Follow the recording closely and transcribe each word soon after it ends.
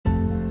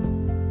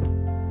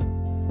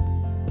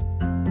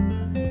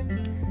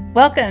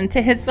Welcome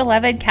to His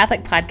Beloved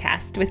Catholic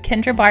Podcast with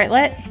Kendra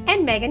Bartlett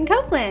and Megan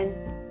Copeland.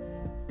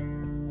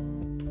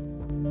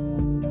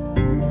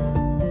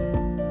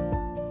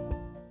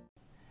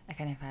 I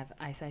kind of have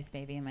Ice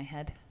Baby in my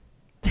head.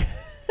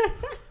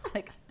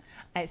 Like,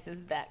 Ice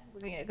is back.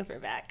 Because we're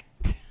back.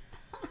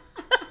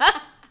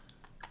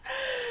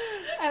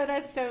 Oh,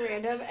 that's so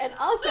random. And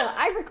also,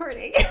 I'm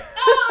recording.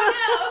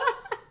 Oh,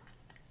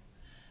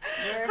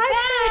 no. We're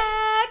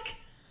back.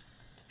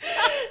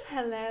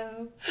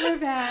 Hello. We're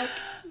back.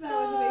 That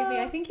was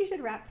amazing. I think you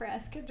should rap for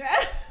us, Kendra.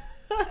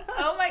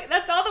 Oh my,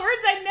 that's all the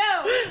words I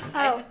know.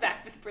 Ice is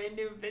back with brand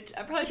new bitch.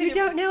 I probably You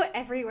don't know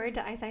every word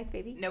to Ice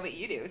Baby? No, but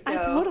you do. So I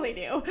totally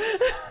do.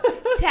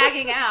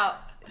 Tagging out.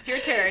 It's your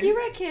turn. You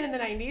were a kid in the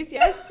 90s.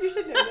 Yes, you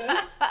should know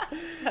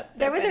this.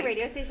 There was funny. a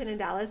radio station in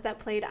Dallas that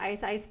played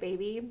Ice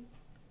Baby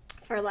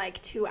for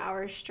like 2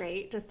 hours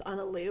straight, just on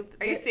a loop.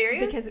 Are you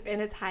serious? Because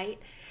in its height,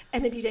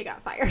 and the DJ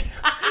got fired.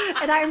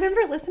 And I remember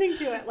listening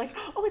to it like,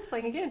 oh, it's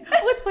playing again. Oh,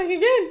 it's playing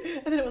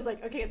again. And then it was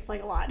like, okay, it's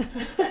playing a lot.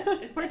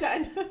 We're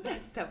done.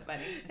 That's so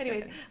funny.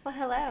 Anyways, well,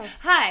 hello.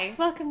 Hi.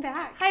 Welcome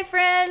back. Hi,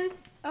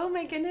 friends. Oh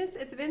my goodness,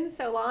 it's been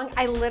so long.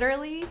 I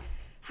literally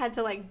had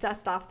to like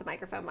dust off the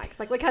microphone mics.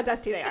 Like, look how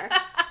dusty they are.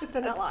 It's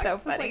been that long. So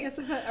funny. It's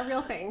like, this is a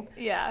real thing.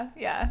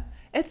 Yeah.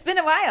 It's been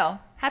a while.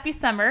 Happy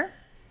summer.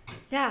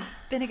 Yeah.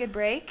 Been a good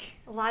break.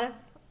 A lot of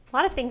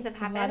things have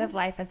happened. A lot of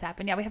life has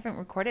happened. Yeah, we haven't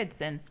recorded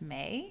since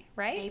May,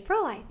 right?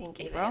 April, I think.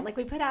 April? Even. Like,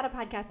 we put out a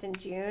podcast in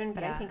June,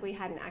 but I Yeah. think we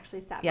hadn't actually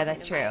sat Yeah, behind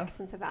that's a mic true.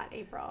 since about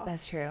April.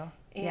 That's true.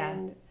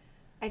 And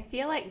I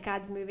feel like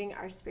God's moving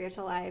our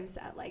spiritual lives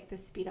at like the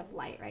speed of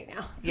light right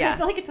now. So Yeah. I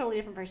feel like a totally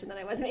different person than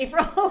I was in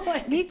April.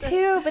 Like, Me just-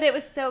 too, but it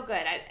was so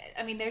good.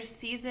 I mean, there's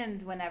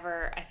seasons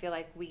whenever I feel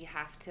like we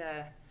have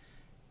to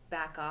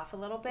back off a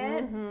little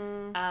bit.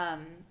 Mhm.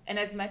 And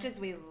as much as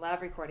we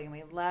love recording,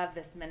 we love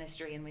this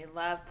ministry, and we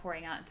love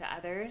pouring out to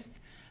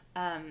others,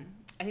 I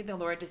think the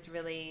Lord just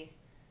really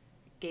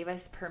gave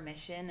us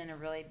permission in a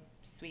really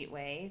sweet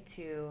way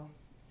to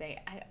say,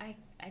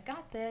 I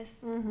got this,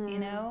 you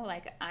know,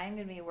 like I'm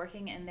going to be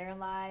working in their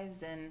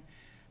lives, and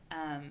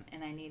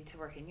I need to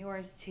work in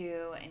yours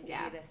too, and give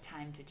you this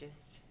time to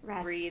just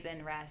Rest. breathe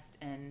and rest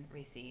and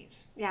receive.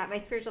 Yeah, my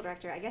spiritual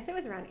director, I guess it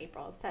was around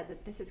April, said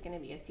that this is going to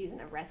be a season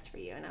of rest for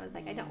you. And I was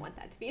like, I don't want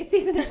that to be a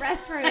season of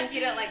rest for me.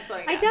 You don't like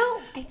slowing down.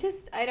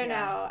 I don't Yeah.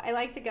 know. I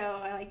like to go.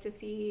 I like to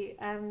see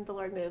the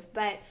Lord move.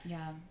 But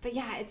Yeah.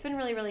 yeah, it's been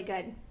really, really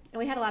good. And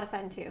we had a lot of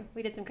fun too.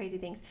 We did some crazy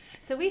things.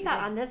 So we thought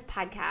on this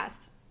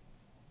podcast,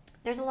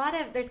 there's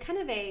kind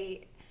of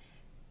a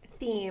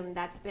theme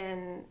that's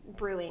been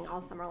brewing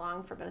all summer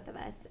long for both of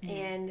us.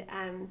 And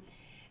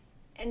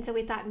so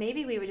we thought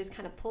maybe we would just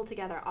kind of pull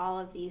together all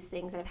of these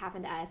things that have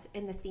happened to us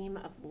in the theme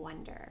of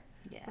wonder.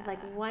 Yeah. Of like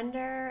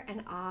wonder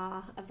and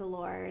awe of the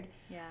Lord.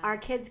 Yeah. Our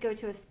kids go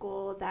to a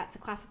school that's a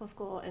classical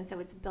school, and so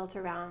it's built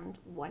around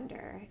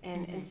wonder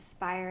and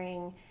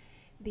inspiring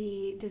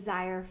the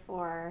desire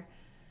for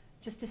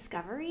just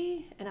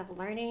discovery and of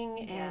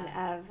learning and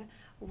of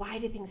why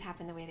do things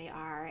happen the way they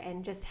are,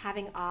 and just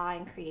having awe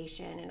in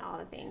creation and all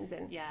the things.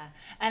 And Yeah.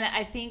 And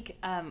I think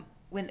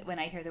when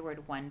I hear the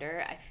word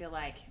wonder, I feel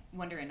like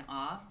wonder and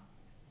awe.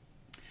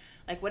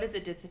 Like, what is a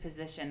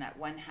disposition that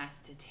one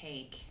has to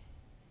take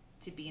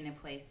to be in a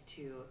place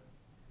to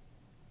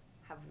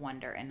have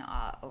wonder and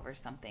awe over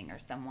something or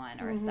someone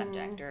or a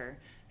subject or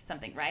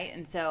something, right?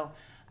 And so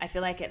I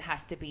feel like it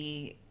has to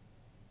be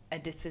a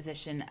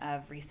disposition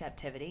of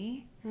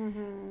receptivity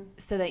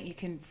so that you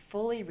can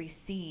fully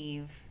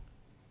receive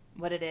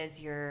what it is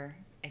you're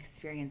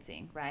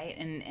experiencing, right?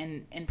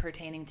 And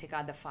pertaining to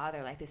God the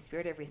Father, like the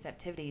spirit of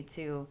receptivity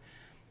to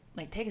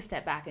like take a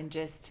step back and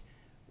just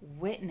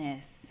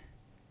witness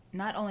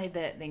not only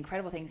the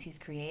incredible things he's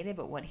created,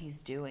 but what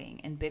he's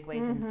doing in big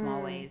ways and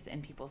small ways in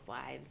people's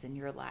lives, in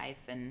your life,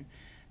 and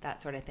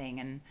that sort of thing.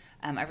 And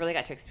I really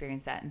got to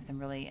experience that in some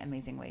really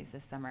amazing ways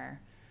this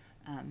summer.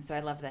 So I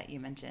love that you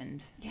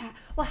mentioned. yeah.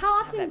 Well, how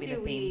often that be the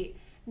do we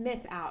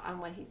miss out on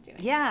what he's doing?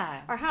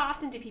 Yeah. Or how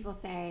often do people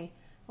say,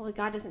 well,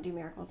 God doesn't do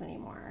miracles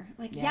anymore?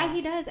 Like, Yeah. yeah,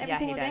 he does every Yeah, he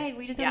single day. does.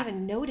 We just Yeah. don't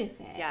even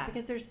notice it Yeah.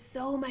 because there's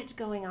so much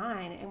going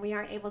on and we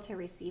aren't able to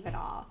receive it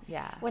all.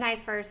 Yeah. When I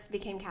first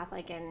became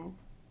Catholic and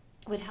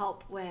would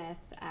help with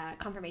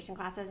confirmation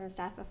classes and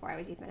stuff before I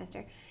was youth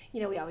minister,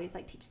 you know, we always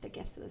like teach the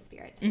gifts of the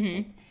Spirit to the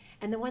kids.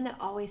 And the one that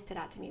always stood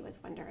out to me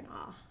was wonder and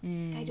awe.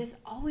 I just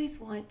always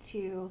want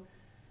to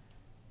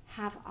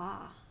have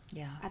awe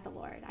at the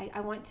Lord. I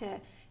want to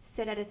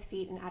sit at his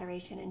feet in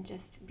adoration and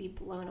just be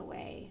blown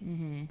away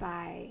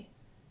by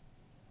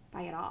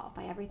it all,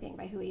 by everything,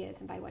 by who he is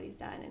and by what he's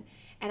done.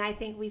 And I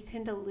think we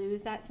tend to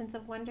lose that sense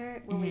of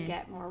wonder when we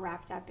get more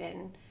wrapped up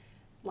in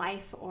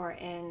life or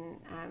in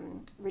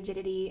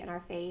rigidity in our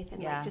faith,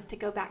 and like just to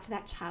go back to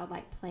that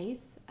childlike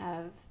place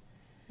of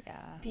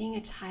being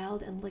a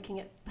child and looking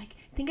at, like,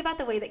 think about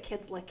the way that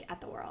kids look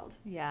at the world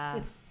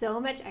with so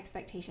much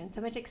expectation, so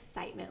much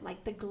excitement,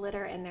 like the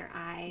glitter in their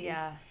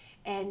eyes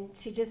and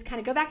to just kind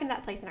of go back into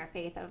that place in our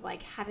faith of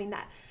like having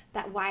that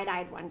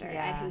wide-eyed wonder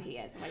at who he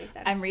is and what he's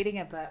done. I'm reading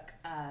a book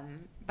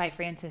by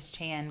Francis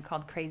Chan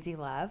called Crazy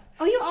Love.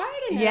 Oh, you are?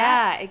 I didn't know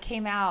that. It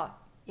came out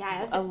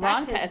that's a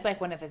long time. It's like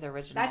one of his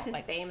original, that's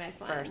his famous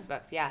first one.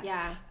 books.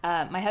 Yeah.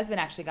 My husband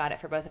actually got it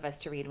for both of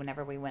us to read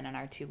whenever we went on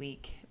our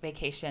 2-week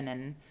vacation,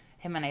 and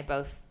him and I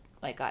both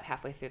like got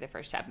halfway through the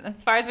first chapter. That's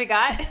as far as we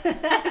got. So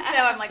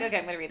I'm like, okay,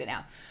 I'm going to read it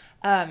now.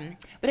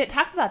 But it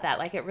talks about that.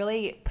 Like, it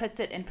really puts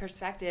it in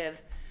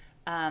perspective.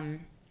 And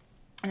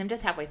I'm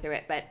just halfway through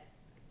it, but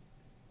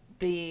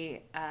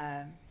the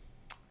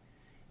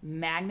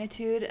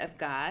magnitude of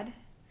God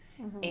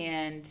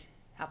and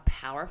how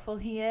powerful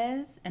he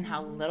is and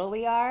how little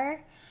we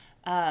are,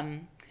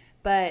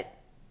 but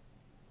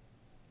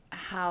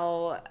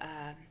how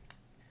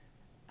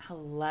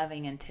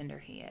loving and tender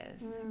he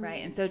is,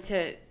 right? And so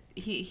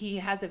he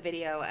has a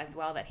video as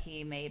well that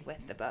he made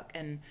with the book,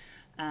 and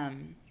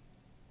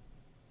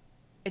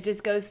it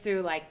just goes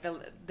through like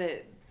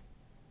the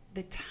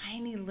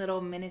tiny little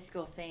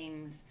minuscule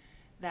things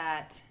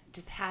that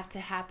just had to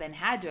have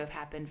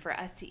happened for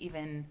us to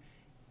even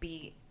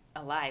be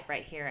alive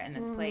right here in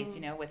this place,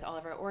 you know, with all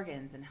of our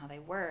organs and how they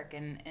work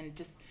and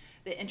just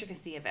the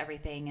intricacy of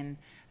everything.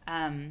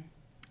 And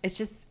it's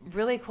just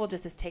really cool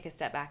just to take a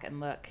step back and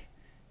look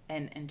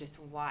and just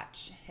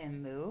watch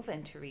him move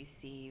and to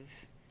receive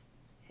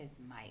his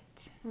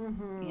might,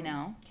 you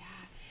know?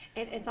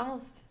 Yeah. It's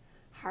almost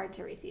hard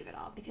to receive it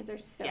all because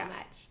there's so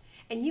much.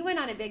 And you went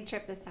on a big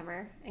trip this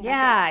summer and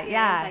got to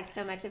experience like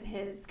so much of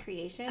his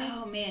creation.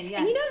 Oh man, yes.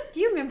 And you know,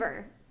 do you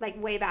remember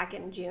like way back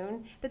in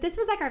June that this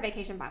was like our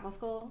Vacation Bible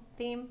School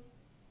theme?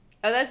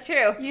 Oh, that's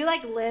true. You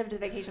like lived the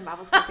Vacation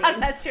Bible School theme.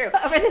 That's true.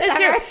 Over the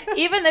summer. True.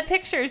 Even the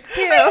pictures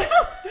too.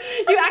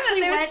 You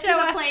actually went to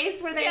the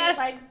place where they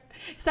like.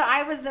 So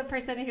I was the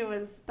person who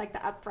was like the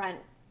upfront.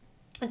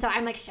 And so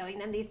I'm like showing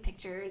them these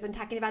pictures and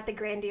talking about the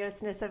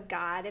grandioseness of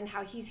God and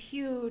how he's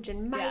huge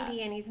and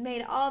mighty and he's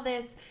made all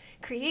this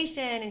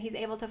creation and he's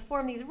able to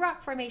form these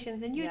rock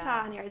formations in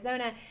Utah and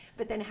Arizona,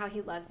 but then how he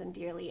loves them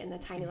dearly in the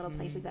tiny little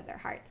places of their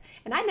hearts.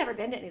 And I'd never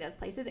been to any of those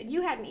places, and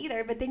you hadn't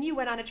either, but then you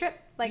went on a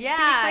trip like 2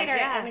 weeks later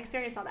and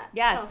experienced all that.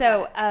 Yeah,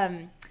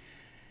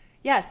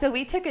 so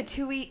we took a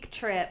 2-week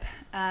trip.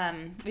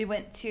 We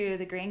went to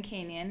the Grand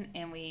Canyon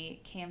and we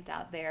camped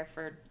out there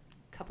for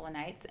couple of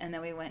nights, and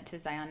then we went to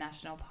Zion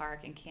National Park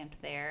and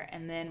camped there,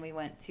 and then we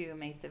went to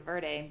Mesa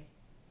Verde,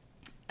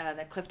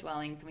 the cliff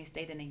dwellings, and we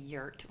stayed in a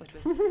yurt, which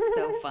was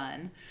so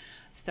fun.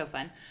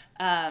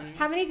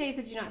 How many days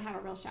did you not have a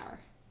real shower?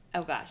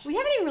 Oh gosh, we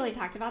haven't even really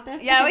talked about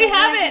this. Yeah, we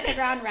haven't. Hit the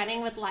ground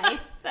running with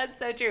life. That's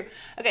so true.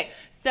 Okay,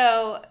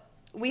 so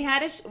we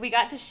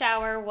got to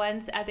shower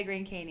once at the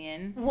Grand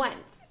Canyon.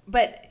 Once.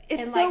 But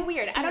it's so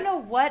weird. I don't know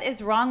what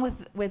is wrong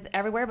with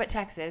everywhere but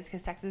Texas,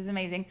 because Texas is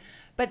amazing,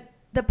 but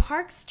the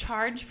parks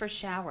charge for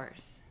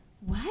showers.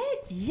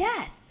 What?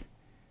 Yes.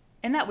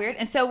 Isn't that weird?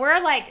 And so we're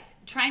like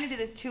trying to do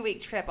this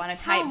 2-week trip on a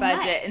tight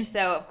budget. And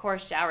so of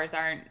course showers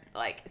aren't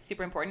like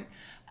super important.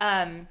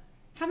 How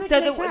much so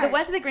do they charge? the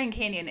west of the Grand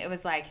Canyon, it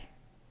was like,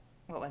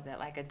 what was it?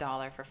 Like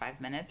 $1 for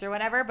 5 minutes or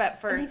whatever. But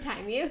for they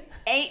time you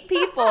 8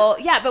 people.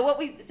 Yeah. But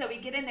we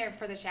get in there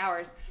for the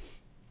showers,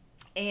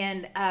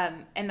 and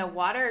the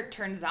water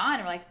turns on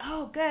and we're like,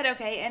 oh good.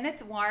 Okay. And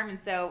it's warm. And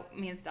so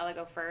me and Stella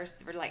go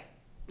first. We're like,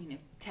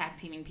 tag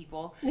teaming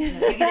people, we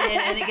get in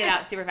and they get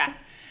out super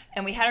fast.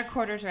 And we had our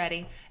quarters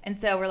ready. And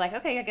so we're like,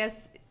 okay, I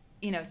guess,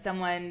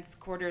 someone's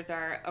quarters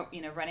are,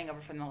 running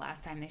over from the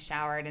last time they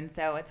showered. And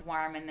so it's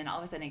warm. And then all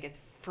of a sudden it gets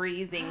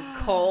freezing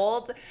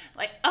cold.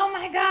 Like, oh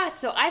my gosh.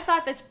 So I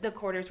thought that the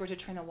quarters were to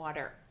turn the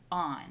water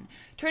on.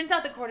 Turns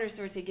out the quarters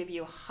were to give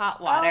you hot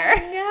water.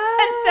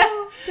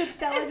 Oh no. Did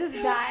Stella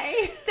just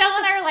die? Stella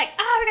and I were like,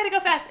 we got to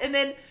go fast. And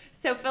then,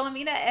 so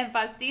Philomena and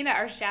Faustina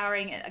are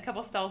showering a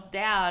couple stalls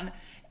down.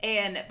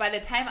 And by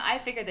the time I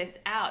figured this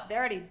out, they're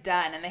already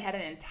done, and they had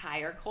an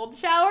entire cold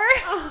shower.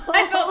 Oh.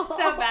 I felt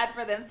so bad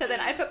for them. So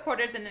then I put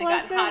quarters in, and it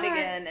got hot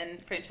again,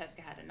 and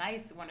Francesca had a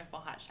nice, wonderful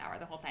hot shower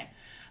the whole time.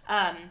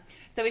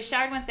 So we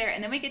showered once there,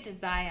 and then we get to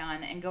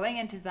Zion, and going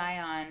into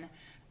Zion,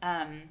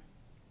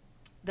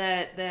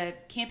 the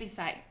camping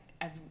site,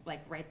 as like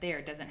right there,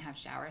 doesn't have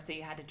showers, so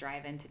you had to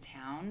drive into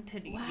town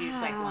to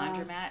use like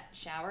laundromat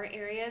shower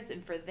areas.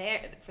 And for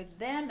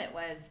them, it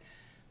was,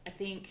 I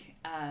think.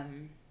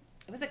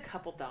 It was a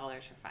couple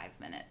dollars for 5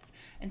 minutes.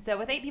 And so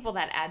with 8 people,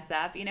 that adds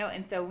up,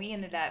 and so we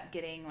ended up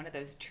getting one of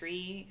those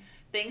tree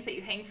things that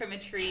you hang from a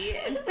tree.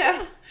 And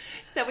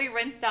so we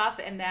rinsed off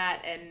in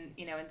that, and,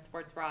 in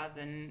sports bras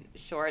and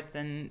shorts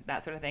and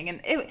that sort of thing.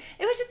 And it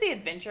was just the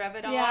adventure of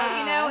it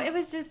all, it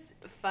was just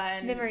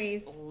fun.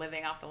 Memories.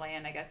 Living off the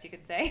land, I guess you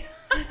could say.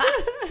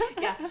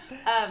 Yeah.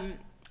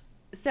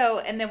 So,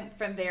 and then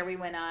from there we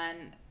went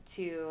on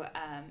to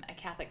a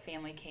Catholic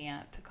family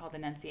camp called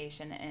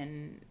Annunciation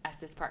in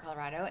Estes Park,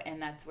 Colorado,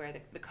 and that's where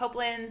the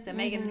Copelands and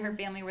Megan and her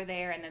family were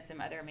there, and then some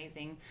other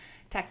amazing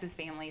Texas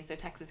families. So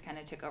Texas kind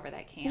of took over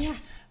that camp.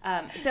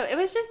 Yeah. So it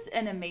was just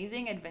an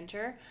amazing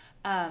adventure.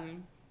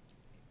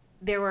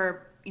 There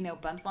were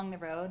bumps along the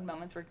road,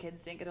 moments where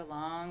kids didn't get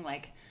along.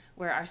 Like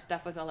where our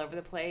stuff was all over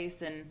the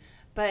place.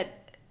 But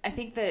I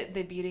think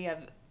the beauty of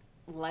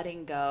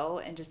letting go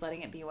and just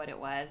letting it be what it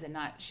was and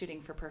not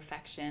shooting for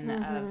perfection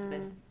of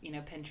this,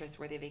 Pinterest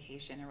worthy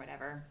vacation or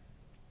whatever.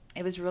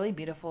 It was really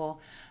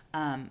beautiful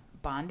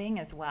bonding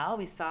as well.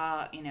 We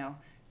saw,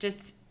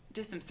 just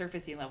some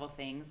surfacey level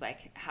things,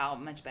 like how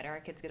much better our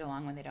kids get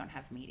along when they don't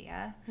have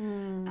media.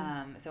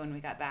 So when we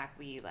got back,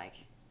 we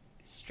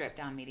stripped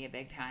down media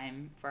big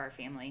time for our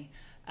family.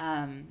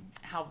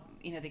 How,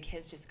 the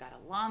kids just got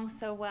along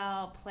so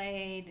well,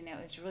 played,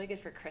 it was really good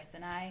for Chris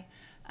and I,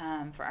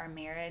 for our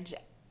marriage.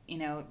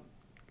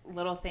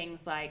 Little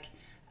things like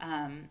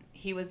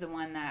he was the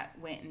one that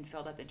went and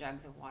filled up the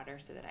jugs of water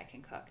so that I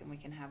can cook and we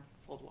can have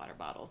full water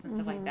bottles and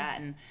stuff like that.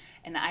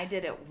 And I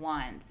did it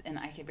once and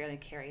I could barely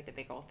carry the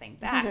big old thing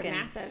back. Those are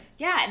massive.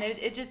 Yeah, and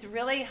it just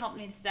really helped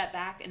me to step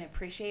back and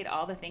appreciate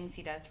all the things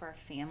he does for our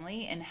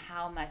family and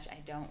how much I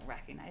don't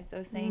recognize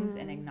those things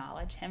and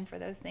acknowledge him for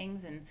those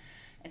things. And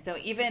so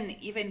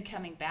even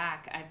coming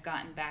back, I've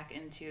gotten back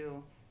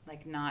into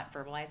not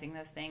verbalizing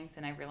those things.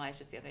 And I realized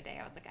just the other day,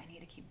 I was like, I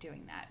need to keep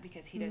doing that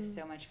because he does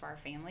so much for our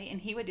family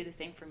and he would do the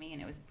same for me.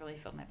 And it was really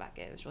filled my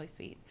bucket. It was really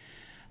sweet.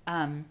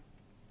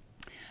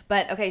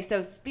 But okay.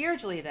 So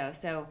spiritually though,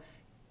 so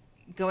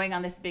going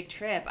on this big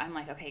trip, I'm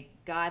like, okay,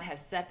 God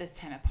has set this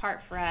time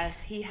apart for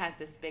us. He has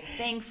this big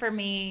thing for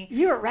me.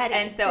 You were ready.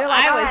 And so You're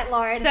like, I was right,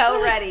 Lord.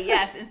 so ready.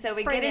 Yes. And so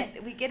we Bring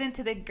get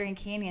into the Grand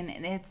Canyon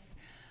and it's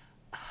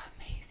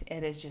amazing.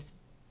 It is just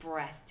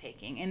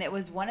breathtaking. And it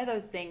was one of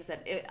those things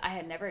that I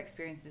had never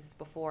experienced this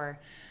before.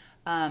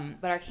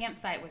 But our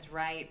campsite was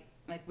right.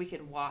 We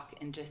could walk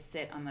and just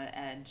sit on the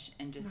edge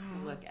and just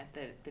look at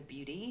the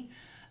beauty.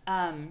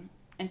 And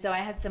so I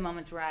had some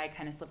moments where I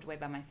kind of slipped away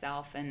by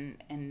myself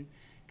and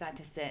got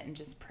to sit and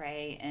just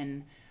pray.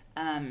 And,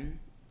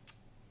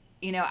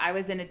 I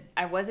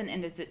wasn't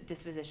in this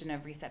disposition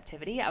of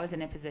receptivity. I was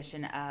in a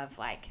position of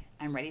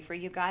I'm ready for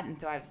you, God. And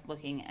so I was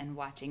looking and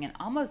watching and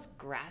almost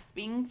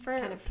grasping for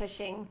kind of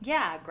pushing.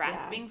 Yeah.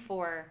 Grasping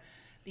for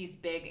these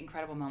big,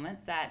 incredible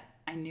moments that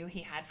I knew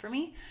he had for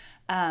me.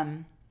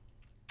 And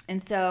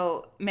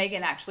so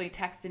Megan actually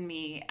texted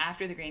me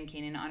after the Grand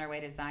Canyon on our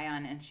way to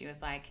Zion. And she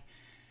was like,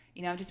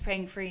 I'm just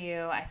praying for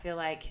you. I feel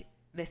like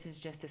this is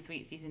just a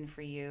sweet season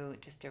for you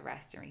just to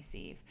rest and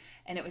receive.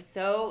 And it was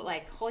so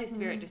Holy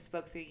Spirit just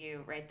spoke through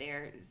you right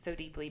there so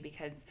deeply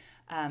because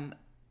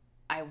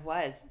I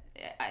was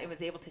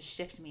able to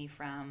shift me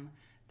from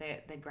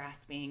the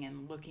grasping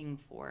and looking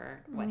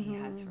for what he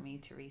has for me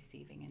to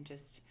receiving and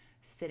just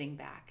sitting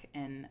back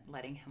and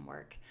letting him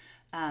work.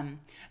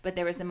 But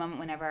there was a moment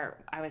whenever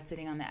I was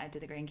sitting on the edge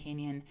of the Grand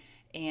Canyon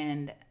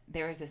and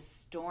there was a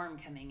storm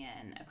coming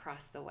in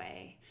across the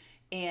way.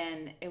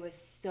 And it was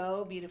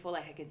so beautiful.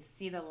 I could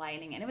see the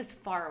lightning and it was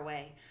far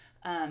away.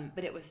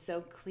 But it was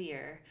so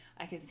clear.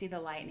 I could see the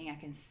lightning. I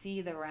can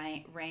see the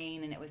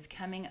rain and it was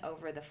coming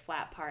over the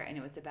flat part and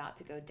it was about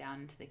to go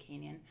down into the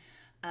canyon.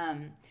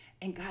 And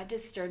God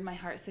just stirred my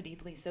heart so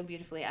deeply, so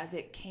beautifully as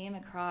it came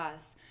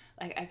across.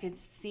 I could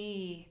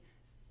see,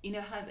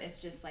 how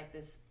it's just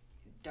this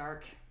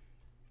dark,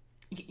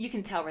 you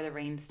can tell where the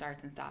rain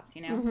starts and stops,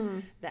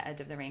 the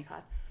edge of the rain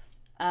cloud.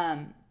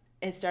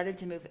 It started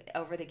to move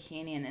over the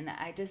canyon and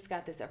I just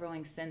got this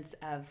overwhelming sense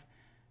of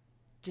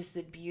just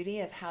the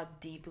beauty of how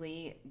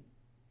deeply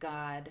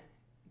God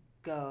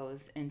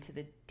goes into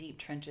the deep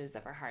trenches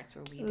of our hearts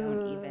where we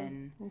don't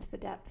even into the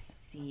depths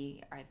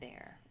see are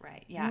there.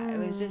 Right. Yeah. It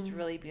was just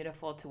really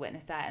beautiful to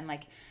witness that. And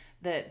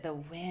the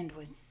wind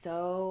was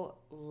so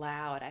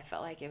loud. I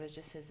felt like it was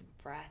just his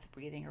breath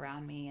breathing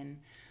around me. And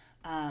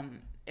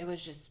it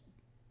was just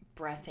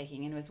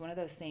breathtaking. And it was one of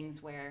those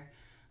things where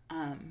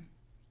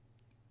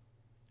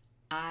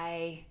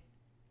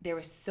there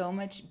was so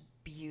much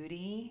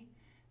beauty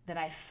that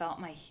I felt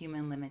my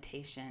human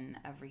limitation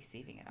of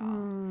receiving it all.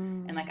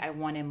 And I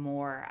wanted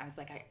more. I was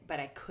but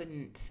I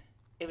couldn't.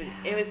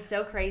 It was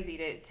so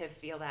crazy to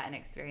feel that and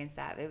experience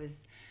that. It was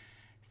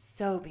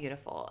so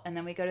beautiful. And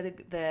then we go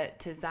to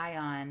to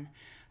Zion,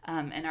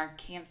 and our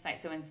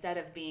campsite. So instead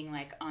of being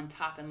on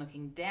top and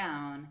looking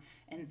down,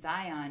 in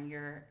Zion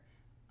you're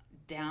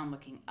down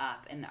looking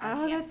up, and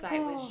our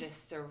campsite was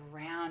just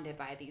surrounded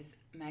by these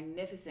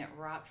magnificent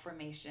rock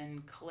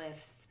formation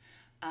cliffs.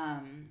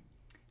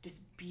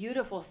 Just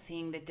beautiful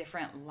seeing the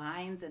different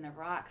lines in the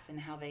rocks and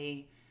how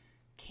they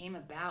came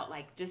about.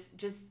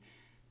 Just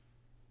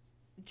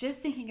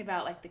thinking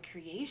about the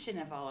creation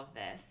of all of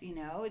this,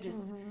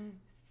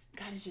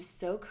 God is just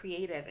so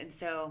creative. And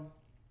so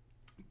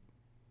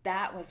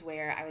that was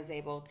where I was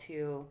able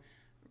to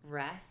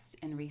rest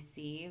and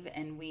receive.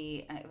 And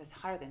it was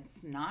hotter than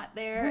snot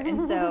there.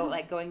 And so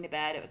going to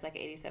bed, it was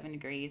 87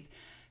 degrees.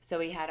 So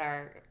we had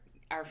our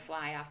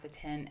fly off the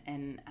tent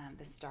and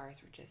the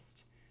stars were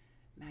just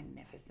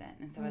magnificent.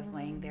 And so I was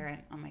laying there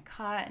on my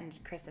cot and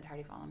Chris had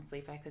already fallen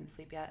asleep, but I couldn't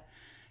sleep yet.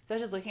 So I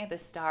was just looking at the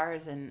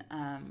stars and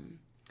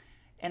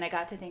I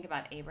got to think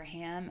about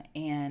Abraham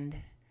and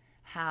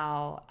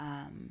how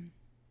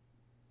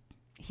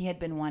he had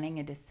been wanting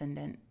a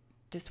descendant,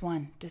 just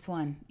one,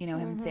 him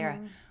and Sarah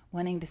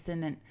wanting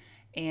descendant.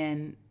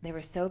 And they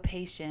were so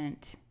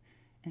patient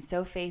and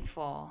so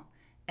faithful.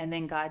 And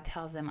then God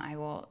tells him, I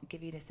will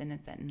give you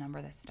descendants that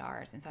number the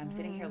stars. And so I'm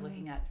sitting here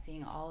looking up,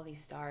 seeing all of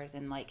these stars,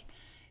 and like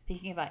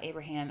thinking about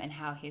Abraham and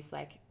how he's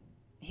like,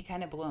 he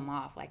kind of blew him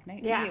off. Like, no,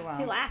 Yeah, you won't.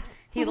 he laughed.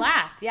 He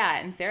laughed, yeah,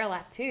 and Sarah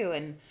laughed too.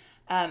 And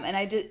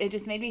it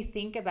just made me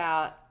think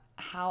about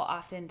how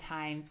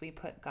oftentimes we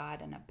put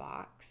God in a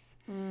box,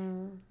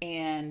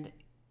 and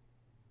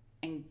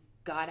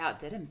God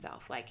outdid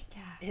himself. Like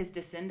his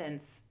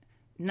descendants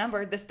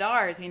numbered the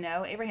stars,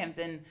 Abraham's,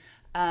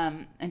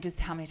 and just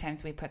how many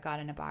times we put God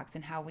in a box,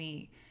 and how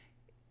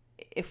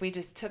if we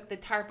just took the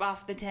tarp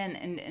off the tent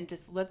and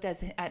just looked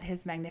at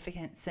his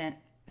magnificence,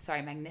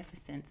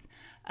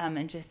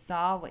 and just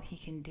saw what he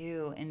can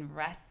do and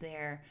rest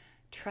there,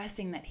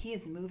 trusting that he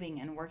is moving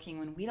and working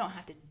when we don't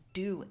have to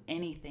do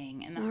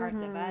anything in the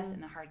hearts of us, in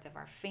the hearts of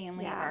our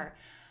family, our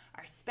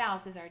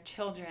spouses, our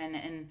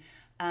children,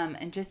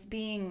 and just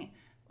being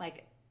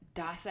like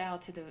docile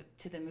to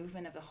the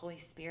movement of the Holy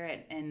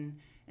Spirit. And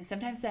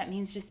sometimes that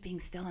means just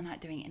being still and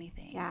not doing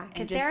anything. Yeah,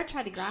 because Sarah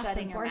tried to grasp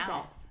and force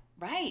it.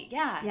 Right,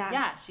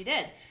 yeah, she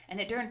did. And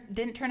it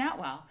didn't turn out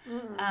well.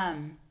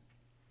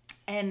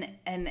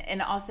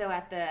 And also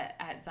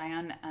at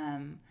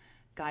Zion,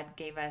 God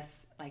gave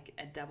us like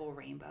a double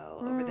rainbow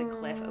over the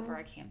cliff over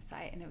our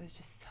campsite, and it was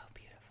just so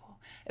beautiful.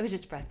 It was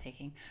just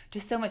breathtaking.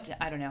 Just so much,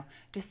 I don't know,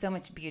 just so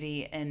much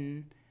beauty.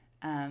 And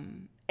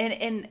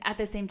at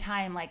the same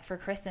time, like for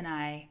Chris and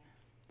I,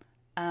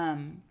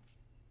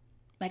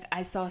 like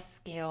I saw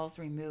scales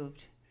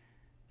removed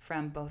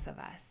from both of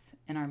us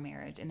in our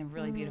marriage in a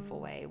really beautiful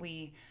way.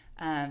 We,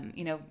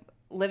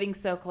 living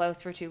so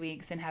close for 2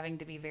 weeks and having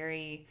to be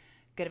very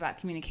good about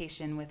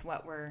communication with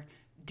what we're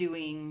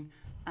doing,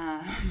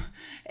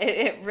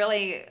 it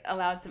really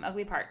allowed some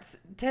ugly parts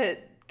to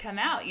come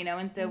out,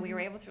 and so we were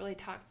able to really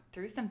talk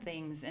through some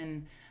things,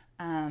 and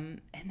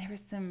there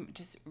was some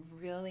just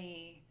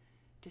really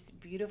just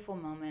beautiful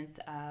moments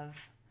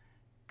of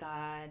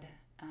God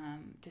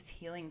just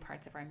healing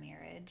parts of our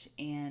marriage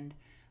and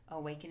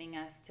awakening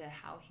us to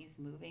how he's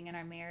moving in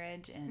our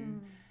marriage,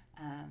 and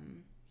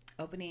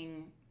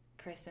opening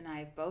Chris and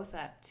I both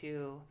up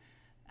to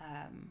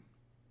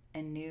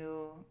a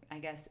new, I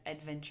guess,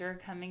 adventure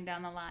coming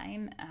down the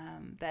line,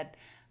 that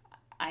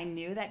I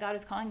knew that God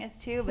was calling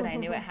us to, but I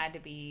knew it had to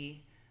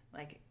be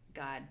like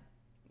God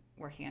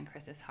working on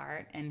Chris's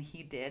heart, and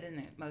he did in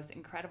the most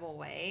incredible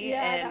way.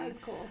 Yeah, and, that was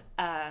cool.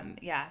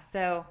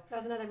 So that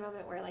was another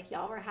moment where like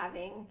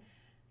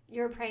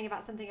you were praying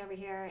about something over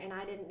here, and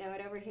I didn't know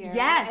it over here.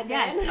 Yes.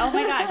 Oh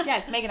my gosh,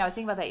 yes, Megan, I was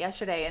thinking about that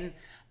yesterday, and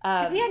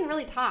because we hadn't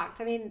really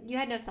talked. I mean, you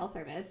had no cell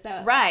service,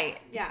 so right.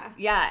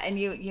 Yeah, and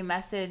you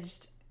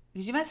messaged.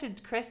 Did you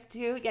message Chris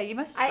too? Yeah, you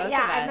messaged both of us.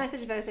 I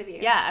messaged both of you.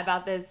 Yeah,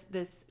 about this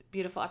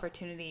beautiful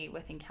opportunity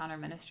with Encounter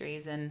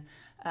Ministries, and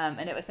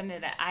it was something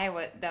that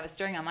that was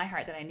stirring on my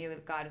heart, that I knew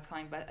that God was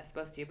calling us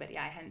supposed to, but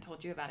I hadn't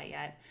told you about it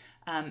yet.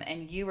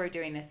 And you were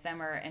doing this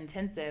summer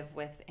intensive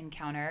with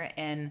Encounter,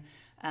 and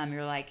you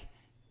were like,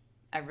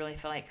 I really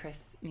feel like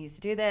Chris needs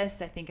to do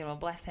this. I think it will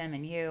bless him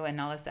and you and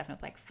all this stuff. And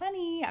it's like,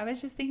 funny, I was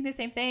just thinking the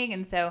same thing.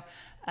 And so,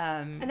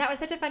 and that was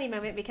such a funny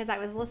moment, because I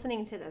was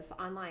listening to this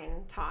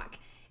online talk,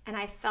 and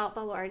I felt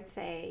the Lord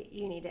say,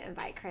 you need to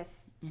invite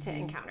Chris to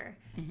Encounter,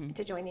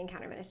 to join the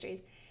Encounter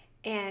Ministries.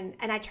 And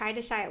I tried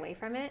to shy away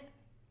from it.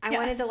 I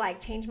wanted to like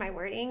change my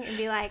wording and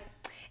be like,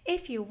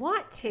 if you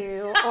want to,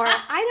 or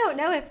I don't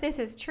know if this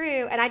is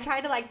true. And I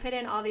tried to like put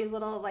in all these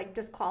little like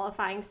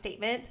disqualifying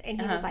statements.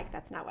 And he was like,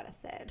 that's not what I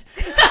said.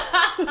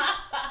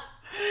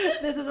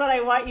 This is what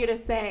I want you to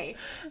say.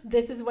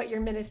 This is what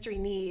your ministry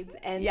needs.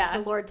 And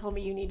the Lord told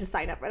me you need to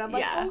sign up. And I'm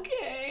like,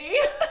 okay.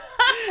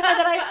 And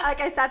then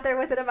I sat there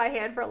with it in my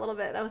hand for a little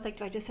bit. And I was like,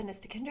 do I just send this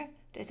to Kendra?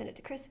 Do I send it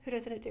to Chris? Who do I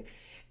send it to?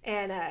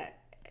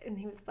 And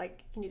he was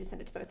like, you need to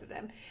send it to both of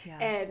them. Yeah.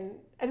 And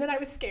then I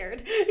was scared,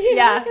 because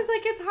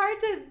like it's hard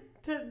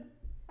to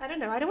I don't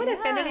know. I don't want to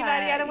offend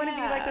anybody. I don't want to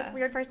be like this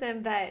weird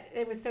person. But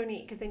it was so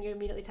neat, because then you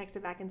immediately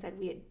texted back and said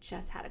we had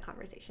just had a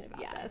conversation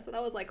about this, and I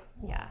was like,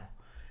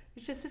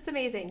 it's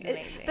amazing.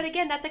 But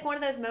again, that's like one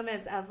of those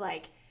moments of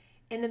like,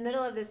 in the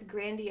middle of this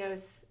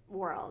grandiose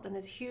world and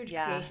this huge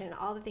creation,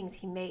 all the things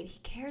he made, he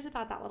cares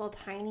about that little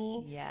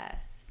tiny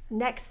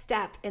next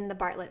step in the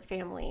Bartlett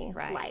family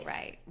life.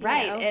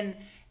 Right.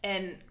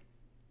 And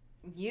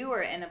you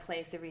were in a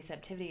place of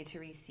receptivity to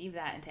receive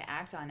that and to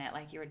act on it.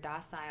 Like you were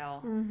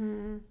docile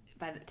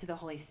to the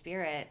Holy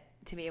Spirit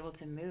to be able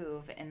to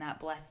move, and that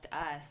blessed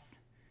us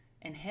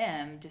and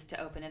him just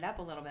to open it up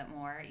a little bit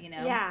more,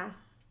 Yeah.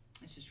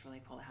 It's just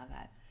really cool to have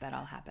that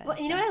all happen.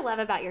 Well, you know what I love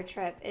about your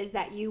trip is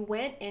that you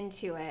went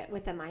into it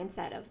with the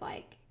mindset of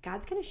like,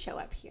 God's going to show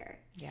up here.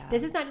 Yeah.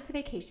 This is not just a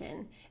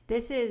vacation.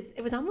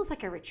 It was almost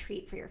like a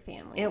retreat for your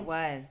family. It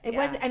was. It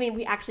was. I mean,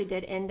 we actually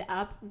did end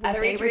up with at a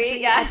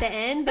retreat at the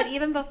end, but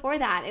even before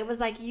that, it was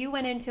like you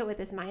went into it with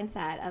this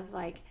mindset of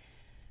like,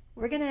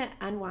 we're going to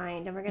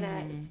unwind and we're going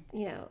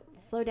to,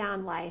 slow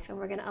down life, and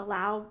we're going to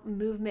allow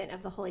movement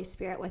of the Holy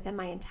Spirit within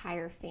my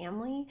entire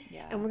family.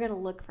 Yeah. And we're going to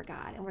look for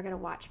God, and we're going to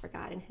watch for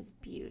God and his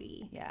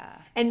beauty. Yeah.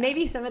 And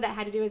maybe some of that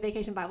had to do with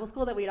Vacation Bible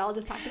School that we'd all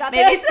just talked about.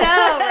 Maybe so,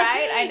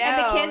 right? I know. And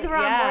the kids were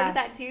on board with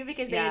that too,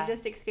 because they Yeah. had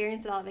just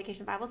experienced it all at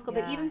Vacation Bible School.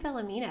 But Yeah. even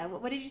Philomena,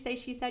 what did you say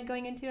she said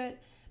going into it?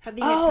 About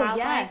being a childlike?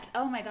 Yes.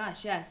 Oh my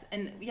gosh, yes.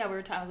 And yeah, we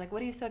were talking, I was like,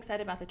 what are you so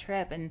excited about the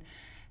trip?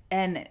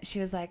 And she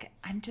was like,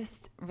 I'm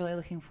just really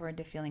looking forward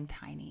to feeling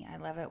tiny. I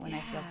love it when I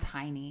feel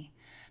tiny.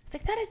 It's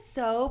like, that is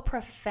so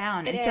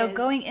profound. It and so is.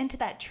 going into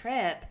that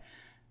trip,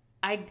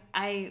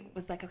 I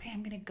was like, okay,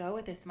 I'm going to go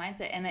with this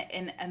mindset.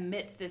 And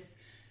amidst this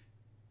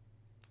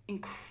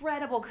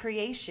incredible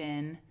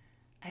creation,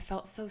 I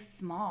felt so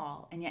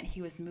small, and yet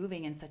he was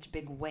moving in such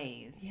big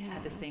ways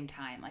at the same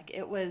time. Like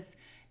it was,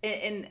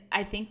 and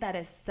I think that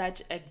is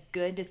such a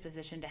good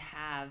disposition to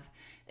have,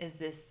 is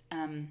this,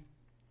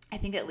 I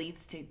think it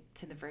leads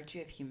to the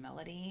virtue of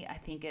humility. I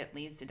think it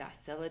leads to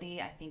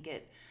docility. I think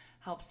it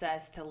helps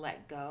us to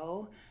let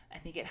go. I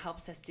think it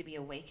helps us to be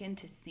awakened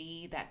to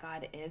see that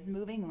God is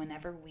moving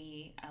whenever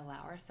we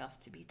allow ourselves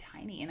to be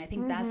tiny. And I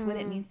think that's what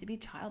it means to be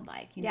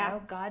childlike. You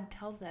know, God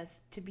tells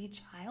us to be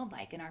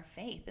childlike in our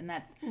faith. And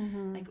that's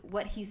like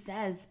what he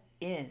says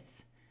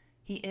is.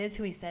 He is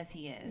who he says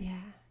he is. Yeah.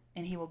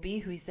 And he will be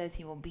who he says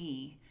he will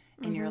be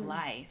in your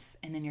life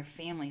and in your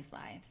family's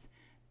lives.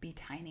 Be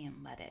tiny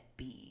and let it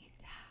be.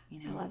 You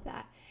know? I love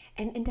that.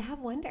 And to have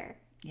wonder.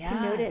 Yes.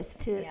 To notice,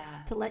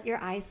 to let your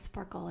eyes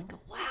sparkle and go,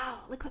 wow,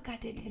 look what God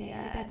did today.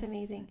 Yes. Like, that's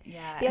amazing. Yeah.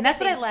 The And other that's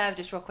what I love,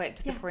 just real quick,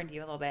 just Yeah. to pour into you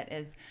a little bit,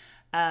 is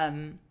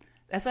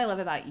that's what I love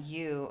about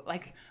you.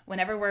 Like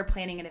whenever we're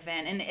planning an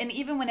event, and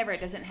even whenever it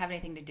doesn't have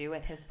anything to do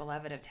with his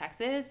beloved of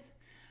Texas.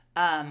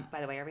 By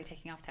the way, are we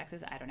taking off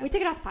Texas? I don't know. We took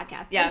it off the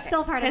podcast. Yeah, But it's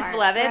still part his of our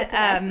beloved. rest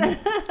of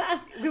us.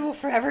 We will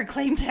forever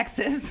claim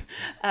Texas.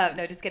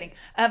 No, just kidding.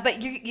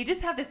 But you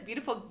just have this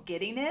beautiful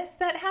giddiness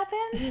that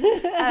happens,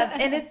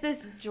 and it's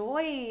this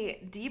joy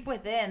deep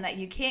within that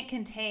you can't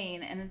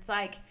contain. And it's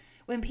like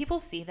when people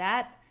see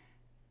that,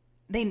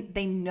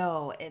 they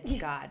know it's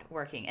God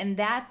working, and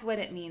that's what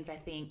it means. I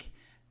think.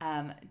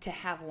 To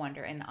have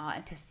wonder and awe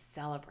and to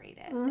celebrate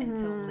it and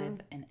to live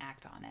and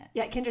act on it.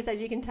 Yeah, Kendra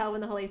says you can tell when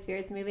the Holy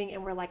Spirit's moving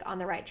and we're like on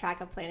the right track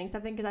of planning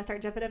something, because I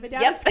start jumping up and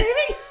down and screaming.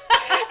 And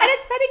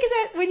it's funny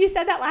because when you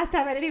said that last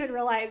time, I didn't even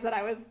realize that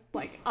I was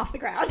like off the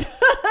ground.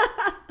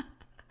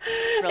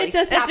 It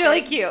just that's happens.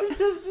 really cute. It's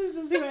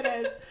just who it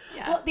is.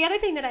 Yeah. Well, the other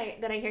thing that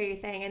I hear you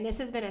saying, and this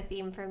has been a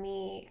theme for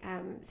me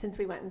since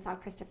we went and saw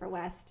Christopher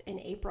West in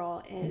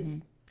April, is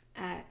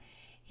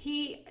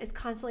he is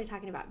constantly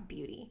talking about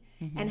beauty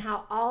and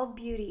how all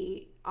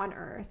beauty on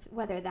earth,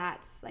 whether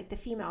that's like the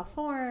female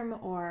form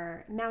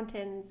or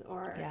mountains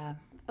or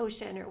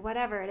ocean or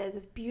whatever it is,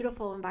 this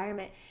beautiful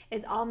environment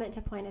is all meant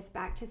to point us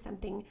back to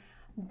something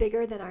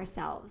bigger than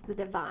ourselves, the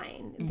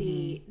divine,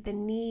 the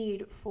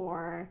need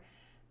for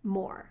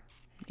more.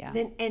 Yeah.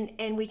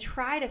 And we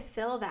try to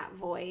fill that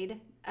void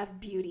of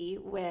beauty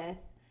with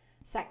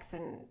sex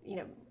and,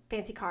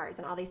 fancy cars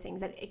and all these things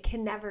that it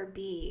can never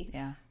be.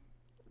 Yeah.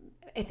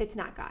 If it's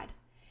not God.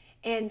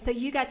 And so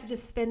you got to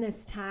just spend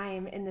this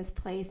time in this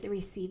place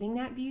receiving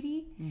that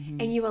beauty,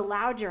 and you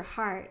allowed your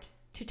heart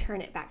to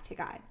turn it back to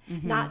God.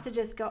 Not to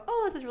just go,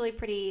 oh, this is really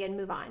pretty and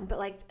move on, but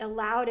like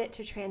allowed it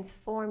to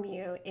transform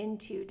you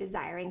into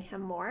desiring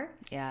him more.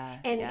 Yeah.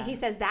 And he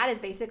says that is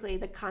basically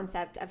the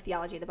concept of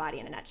theology of the body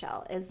in a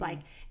nutshell, is like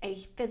a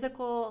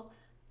physical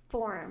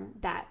form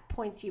that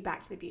points you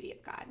back to the beauty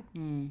of God.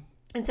 And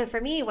so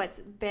for me, what's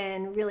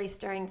been really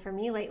stirring for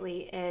me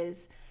lately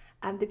is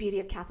the beauty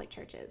of Catholic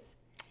churches.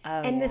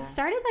 This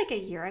started like a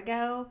year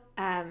ago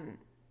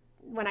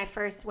when I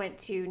first went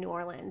to New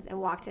Orleans and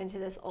walked into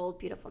this old,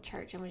 beautiful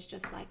church and was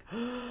just like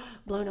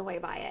blown away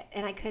by it.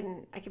 And I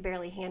could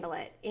barely handle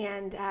it.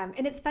 And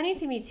it's funny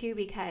to me too,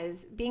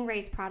 because being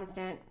raised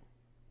Protestant,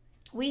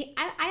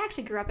 I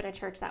actually grew up in a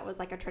church that was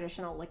like a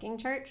traditional looking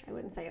church. I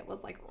wouldn't say it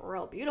was like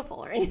real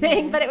beautiful or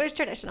anything, but it was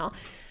traditional.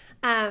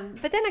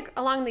 But then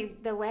along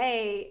the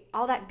way,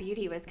 all that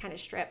beauty was kind of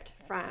stripped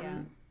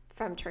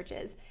from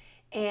churches.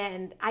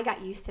 And I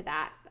got used to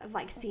that, of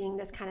like seeing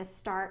this kind of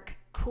stark,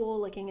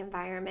 cool looking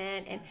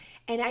environment.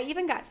 And I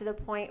even got to the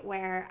point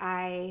where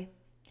I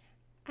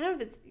don't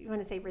know if you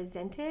want to say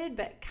resented,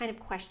 but kind of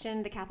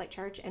questioned the Catholic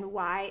Church and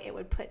why it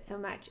would put so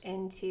much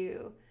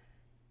into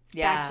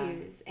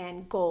statues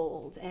and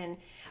gold, and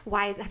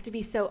why does it have to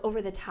be so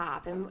over the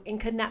top, and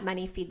couldn't that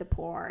money feed the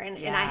poor? And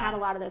I had a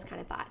lot of those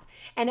kind of thoughts.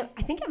 And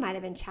I think it might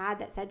have been Chad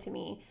that said to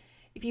me,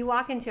 if you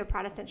walk into a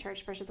Protestant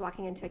church versus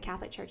walking into a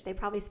Catholic church, they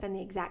probably spend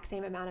the exact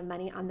same amount of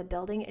money on the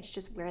building. It's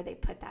just where they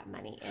put that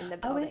money in the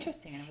building. Oh,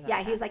 interesting. I never thought Yeah,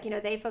 of he was like,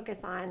 they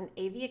focus on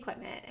AV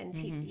equipment and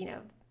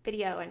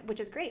video, and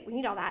which is great. We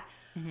need all that,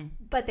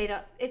 but they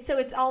don't.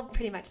 It's all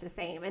pretty much the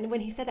same. And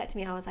when he said that to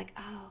me, I was like,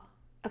 oh,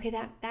 okay,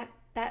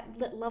 that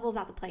levels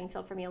out the playing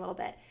field for me a little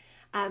bit.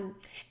 And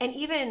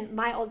even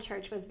my old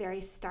church was very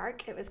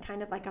stark. It was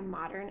kind of like a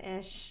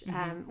modern-ish,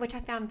 which I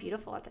found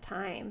beautiful at the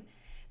time.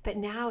 But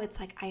now it's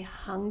like I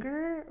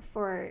hunger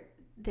for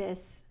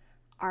this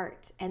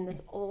art and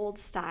this old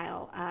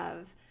style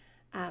of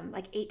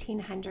like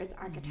 1800s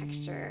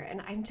architecture,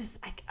 and I'm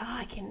just like, oh,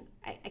 I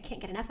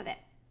can't get enough of it.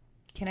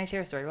 Can I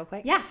share a story real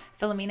quick? Yeah.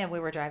 Philomena, we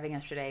were driving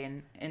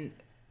yesterday, and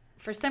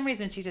for some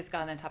reason she just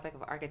got on the topic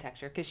of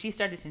architecture because she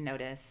started to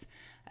notice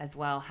as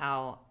well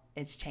how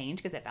it's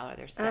changed, because at Valor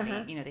they're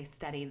studying, they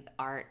study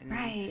art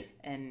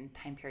and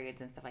time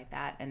periods and stuff like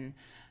that.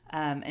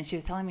 And she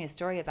was telling me a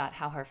story about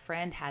how her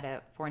friend had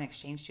a foreign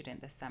exchange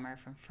student this summer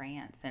from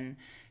France, and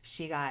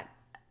she got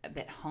a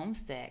bit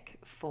homesick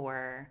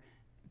for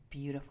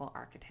beautiful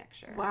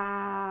architecture.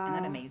 Wow.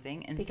 Isn't that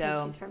amazing? And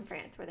because she's from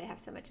France, where they have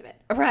so much of it.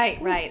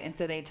 Right. And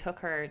so they took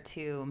her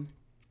to,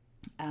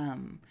 I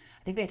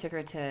think they took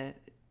her to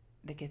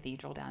the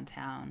cathedral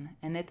downtown,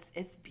 and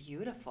it's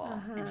beautiful.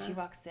 And she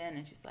walks in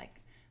and she's like,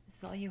 "This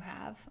is all you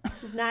have?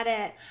 This is not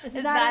it. This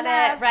is not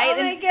enough. it, right?"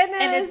 Oh my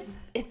goodness. And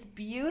it's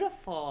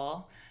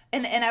beautiful.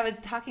 And I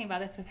was talking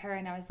about this with her,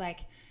 and I was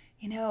like,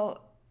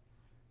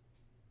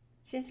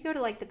 she needs to go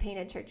to like the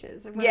painted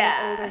churches, or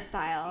the older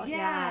style.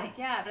 Yeah.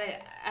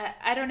 But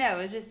I don't know.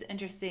 It was just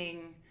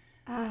interesting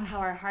how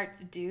our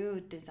hearts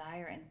do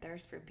desire and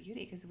thirst for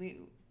beauty, because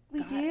we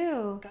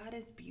do. God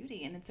is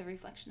beauty, and it's a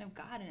reflection of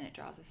God, and it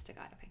draws us to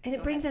God. Okay, and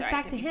it brings us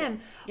back to Him.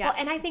 Yeah. Well,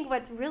 and I think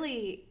what's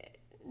really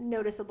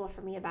noticeable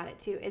for me about it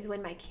too is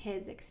when my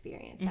kids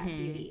experience that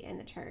beauty in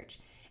the church.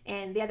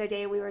 And the other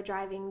day we were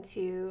driving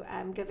to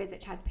go visit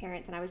Chad's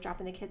parents, and I was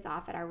dropping the kids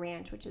off at our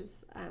ranch, which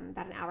is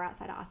about an hour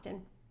outside of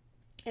Austin.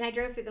 And I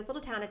drove through this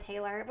little town of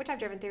Taylor, which I've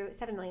driven through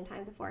 7 million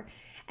times before.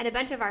 And a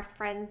bunch of our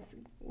friends,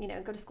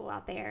 go to school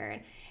out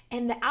there.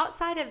 And the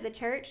outside of the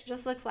church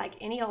just looks like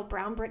any old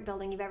brown brick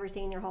building you've ever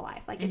seen in your whole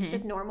life. Like, it's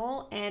just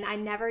normal. And I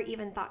never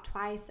even thought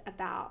twice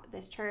about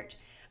this church.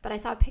 But I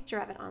saw a picture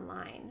of it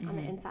online on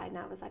the inside, and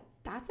I was like,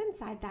 that's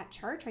inside that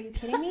church? Are you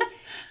kidding me?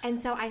 And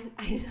so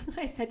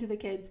I said to the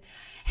kids,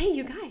 hey,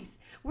 you guys,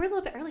 we're a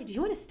little bit early. Do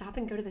you want to stop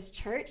and go to this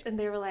church? And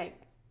they were like,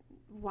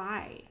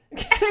 why?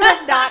 They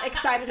were not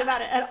excited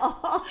about it at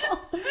all.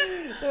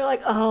 They were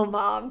like, oh,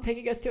 Mom,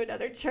 taking us to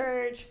another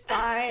church.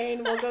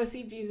 Fine. We'll go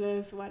see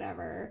Jesus,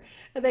 whatever.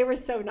 And they were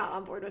so not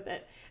on board with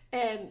it.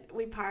 And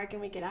we park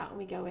and we get out and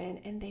we go in,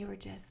 and they were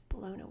just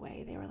blown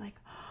away. They were like,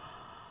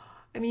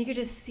 you could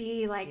just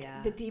see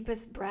the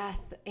deepest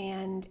breath,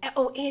 and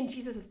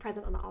Jesus is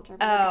present on the altar.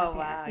 Oh,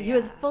 wow. He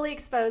was fully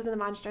exposed in the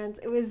monstrance.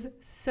 It was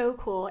so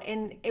cool.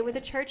 And it was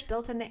a church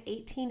built in the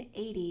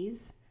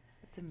 1880s.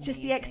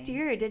 Just the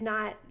exterior did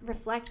not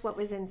reflect what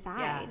was inside.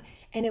 Yeah.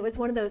 And it was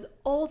one of those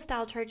old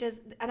style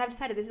churches, and I've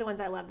decided these are the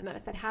ones I love the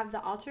most, that have the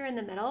altar in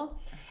the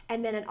middle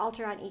and then an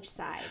altar on each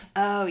side.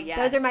 Oh, yeah.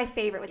 Those are my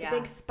favorite, with the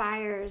big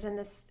spires and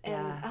this,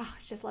 and I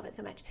just love it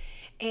so much.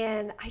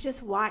 And I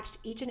just watched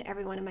each and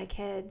every one of my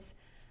kids.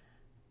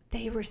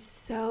 They were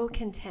so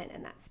content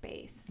in that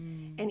space.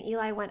 And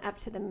Eli went up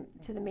to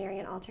the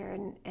Marian altar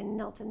and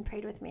knelt and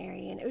prayed with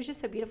Mary, and it was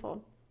just so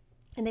beautiful.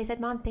 And they said,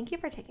 Mom, thank you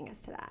for taking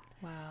us to that.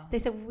 Wow. They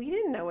said, we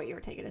didn't know what you were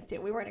taking us to.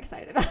 We weren't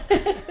excited about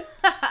it.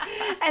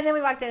 And then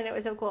we walked in, and it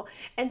was so cool.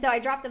 And so I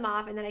dropped them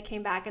off, and then I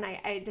came back, and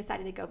I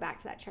decided to go back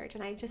to that church.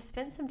 And I just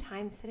spent some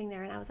time sitting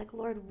there, and I was like,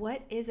 Lord,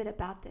 what is it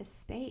about this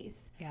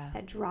space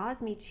that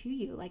draws me to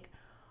you? Like,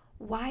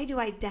 why do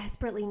I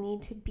desperately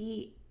need to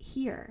be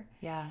here?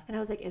 Yeah. And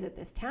I was like, is it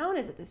this town?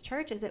 Is it this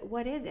church?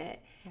 What is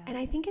it? Yeah. And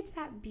I think it's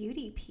that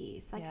beauty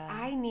piece. Like,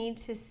 I need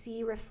to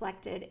see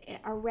reflected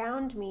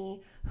around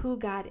me who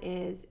God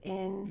is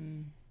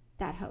in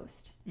that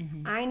host.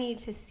 Mm-hmm. I need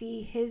to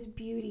see His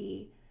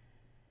beauty,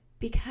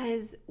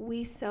 because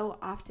we so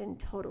often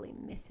totally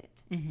miss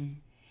it. Mm-hmm.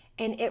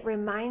 And it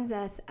reminds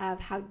us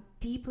of how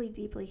deeply,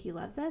 deeply He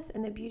loves us,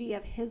 and the beauty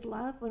of His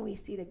love when we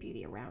see the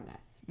beauty around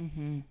us.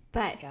 Mm-hmm.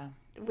 But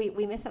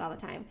we miss it all the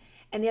time.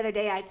 And the other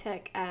day I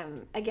took,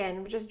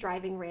 again, just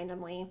driving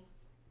randomly,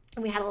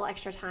 and we had a little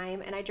extra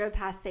time, and I drove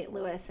past St.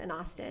 Louis in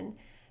Austin,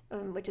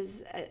 which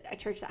is a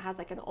church that has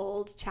like an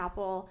old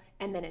chapel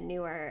and then a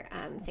newer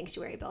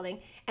sanctuary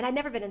building. And I'd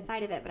never been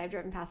inside of it, but I've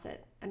driven past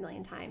it a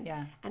million times.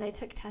 Yeah. And I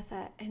took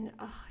Tessa, and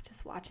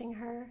just watching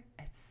her.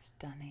 It's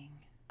stunning.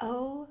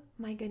 Oh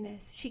my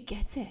goodness. She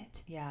gets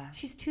it. Yeah.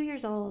 She's 2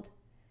 years old,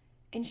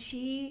 and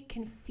she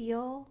can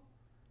feel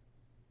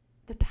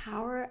the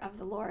power of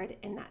the Lord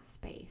in that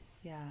space.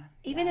 Yeah.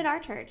 Even at our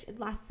church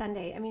last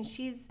Sunday,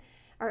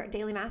 or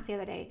daily mass the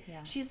other day,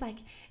 she's like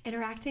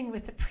interacting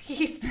with the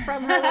priest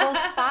from her little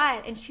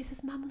spot, and she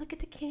says, Mom, look at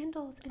the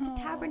candles and the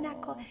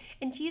tabernacle,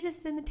 and Jesus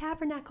is in the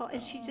tabernacle.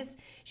 And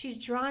she's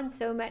drawn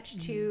so much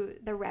to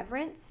the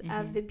reverence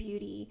of the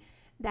beauty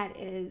that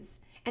is.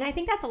 And I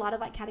think that's a lot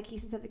of like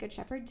catechesis of the Good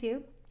Shepherd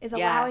too, is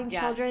allowing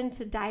children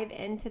to dive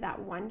into that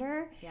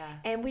wonder. Yeah.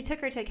 And we took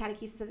her to a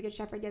catechesis of the Good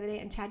Shepherd the other day,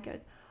 and Chad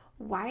goes,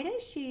 why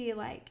does she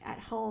like at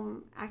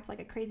home act like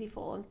a crazy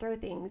fool and throw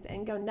things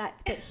and go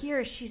nuts? But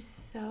here she's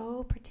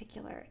so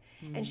particular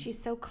and she's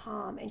so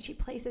calm, and she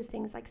places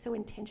things like so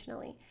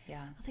intentionally.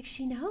 Yeah. I was like,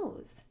 she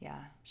knows. Yeah.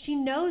 She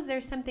knows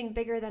there's something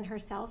bigger than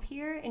herself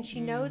here, and she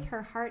knows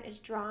her heart is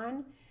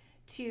drawn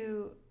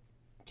to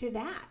to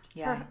that.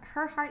 Yeah.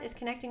 Her heart is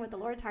connecting with the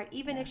Lord's heart,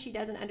 even if she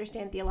doesn't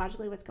understand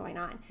theologically what's going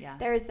on. Yeah.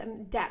 There is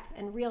some depth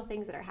and real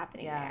things that are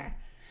happening there.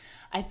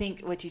 I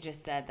think what you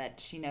just said, that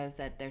she knows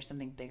that there's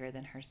something bigger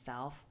than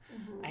herself.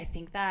 Mm-hmm. I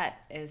think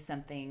that is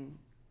something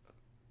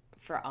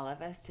for all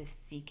of us to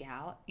seek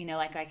out. You know,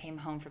 like I came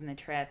home from the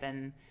trip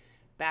and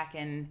back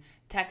in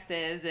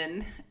Texas,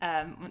 and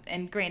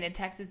granted,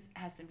 Texas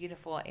has some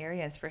beautiful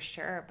areas for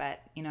sure, but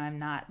you know, I'm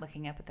not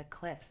looking up at the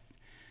cliffs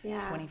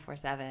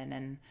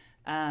 24/7,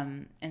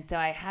 and so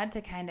I had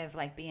to kind of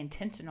like be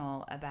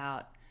intentional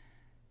about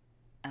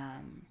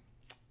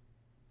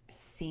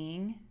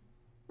seeing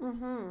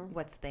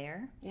what's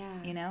there,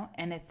 you know,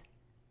 and it's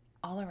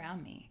all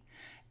around me,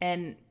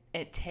 and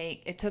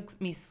it took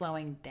me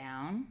slowing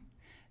down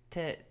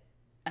to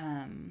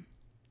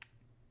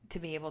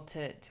be able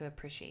to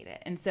appreciate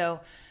it. And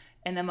so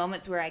in the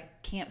moments where I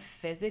can't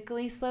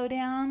physically slow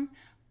down,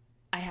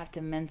 I have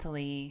to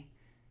mentally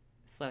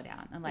slow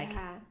down and like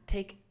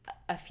take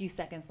a few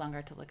seconds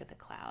longer to look at the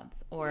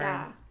clouds,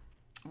 or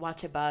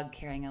watch a bug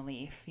carrying a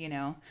leaf, you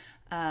know,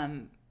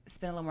 spend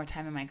a little more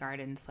time in my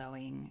garden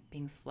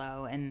being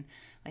slow. And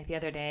like the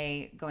other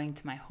day, going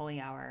to my holy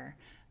hour,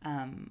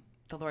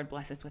 the Lord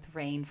bless us with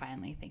rain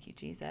finally. Thank you,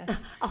 Jesus.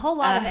 A whole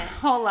lot of it. A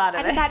whole lot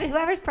of it. I decided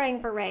whoever's praying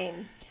for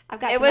rain, I've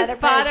got it some was other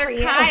prayers Father for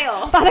you.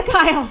 Kyle. Father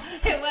Kyle.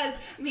 It was.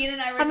 Me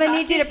and I were I'm going to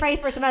need you to pray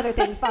for some other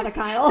things, Father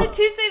Kyle. The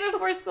Tuesday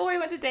before school, we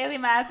went to daily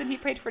mass, and he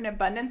prayed for an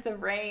abundance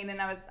of rain.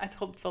 And I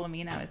told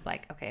Philomena, I was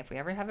like, okay, if we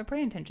ever have a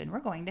prayer intention, we're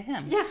going to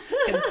him. Yeah.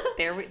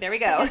 There we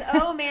go. Because,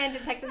 oh man,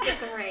 did Texas get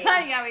some rain?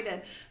 Yeah, we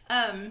did.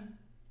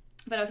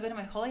 But I was going to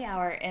my holy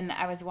hour, and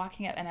I was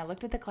walking up, and I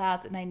looked at the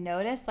clouds, and I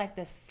noticed like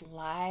the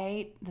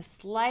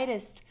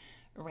slightest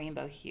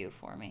rainbow hue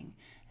forming.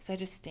 So I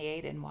just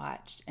stayed and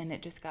watched, and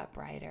it just got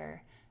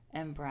brighter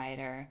and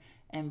brighter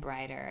and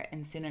brighter.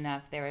 And soon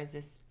enough, there was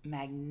this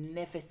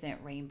magnificent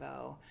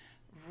rainbow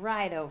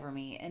right over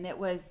me. And it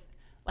was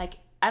like,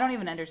 I don't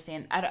even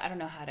understand. I don't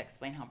know how to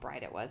explain how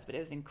bright it was, but it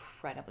was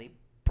incredibly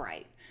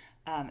bright.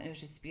 It was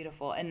just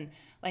beautiful. And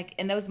like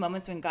in those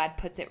moments when God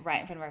puts it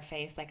right in front of our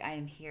face, like, I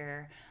am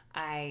here,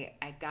 I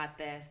got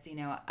this, you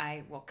know,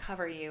 I will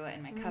cover you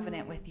in my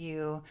covenant with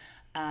you.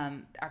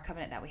 Our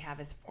covenant that we have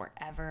is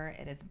forever.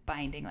 It is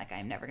binding. Like,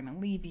 I'm never going to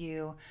leave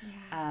you.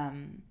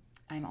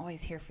 I'm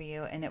always here for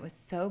you. And it was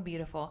so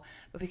beautiful,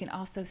 but we can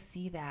also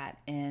see that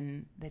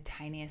in the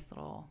tiniest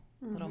little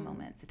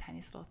moments, the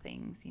tiniest little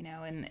things, you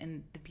know,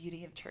 and the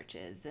beauty of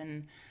churches.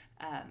 And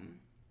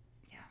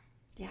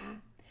yeah.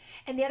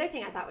 And the other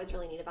thing I thought was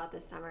really neat about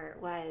this summer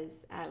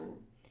was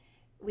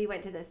we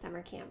went to this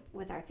summer camp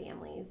with our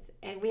families,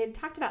 and we had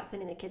talked about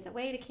sending the kids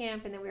away to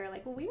camp, and then we were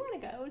like, well, we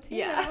want to go too.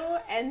 Yeah.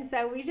 And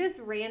so we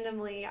just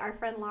randomly, our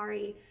friend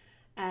Laurie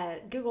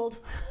Googled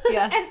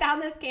and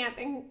found this camp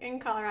in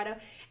Colorado.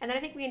 And then I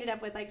think we ended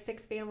up with like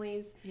 6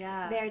 families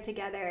there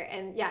together.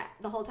 And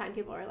the whole time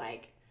people were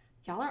like,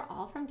 y'all are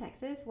all from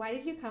Texas? Why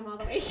did you come all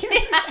the way here?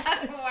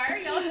 Why are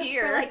y'all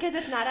here? We're like, because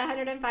it's not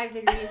 105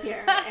 degrees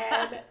here.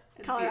 And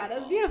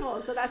Colorado's beautiful,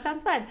 so that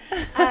sounds fun.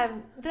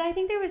 But I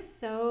think there was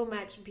so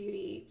much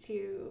beauty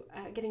to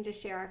getting to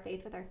share our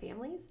faith with our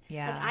families.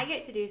 Yeah. Like, I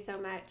get to do so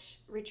much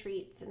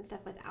retreats and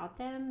stuff without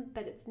them,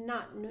 but it's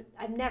not,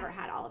 I've never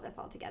had all of us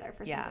all together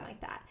for something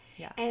like that.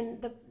 Yeah.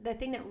 And the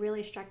thing that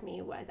really struck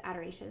me was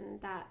adoration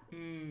that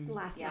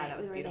last night that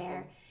was we were beautiful.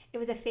 There. It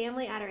was a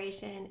family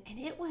adoration, and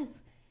it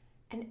was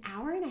an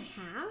hour and a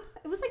half.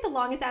 It was like the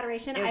longest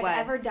adoration I've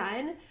ever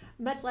done,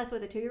 much less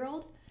with a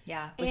 2-year-old.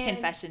 Yeah, with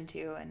confession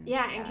too. And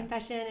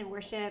confession and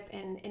worship,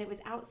 and it was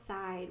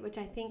outside, which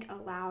I think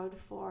allowed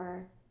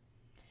for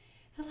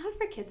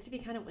kids to be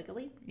kind of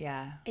wiggly.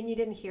 Yeah. And you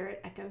didn't hear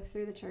it echo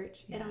through the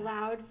church. Yeah. It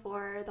allowed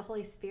for the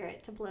Holy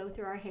Spirit to blow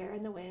through our hair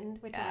in the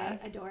wind, which I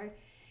adore.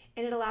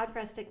 And it allowed for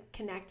us to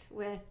connect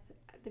with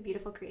the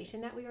beautiful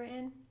creation that we were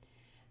in.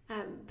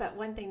 But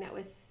one thing that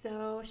was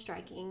so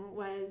striking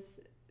was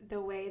the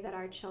way that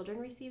our children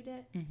received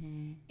it.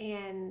 Mm-hmm.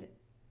 And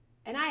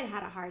I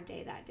had a hard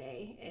day that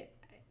day.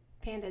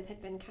 Pandas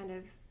had been kind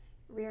of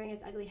rearing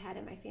its ugly head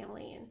in my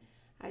family, and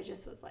I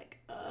just was like,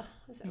 I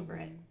was over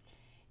it.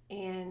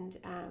 And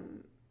I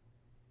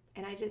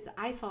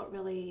felt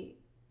really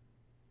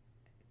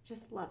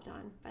just loved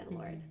on by the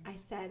Lord. I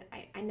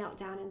knelt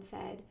down and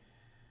said,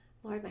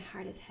 Lord, my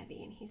heart is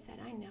heavy. And he said,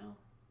 I know,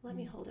 let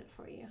me hold it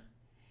for you.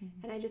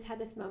 And I just had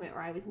this moment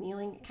where I was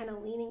kneeling, kind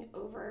of leaning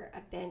over a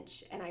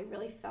bench, and I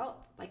really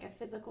felt like a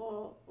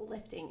physical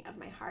lifting of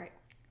my heart.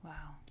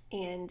 Wow.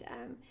 And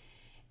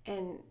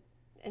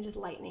just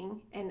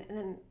lightning. And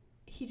then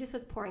he just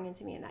was pouring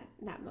into me in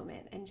that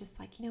moment, and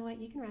just like, you know what,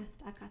 you can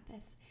rest. I've got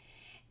this.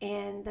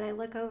 And then I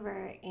look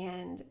over,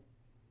 and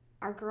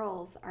our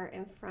girls are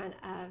in front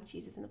of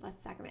Jesus in the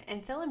Blessed Sacrament.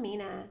 And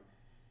Philomena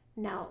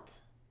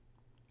knelt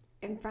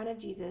in front of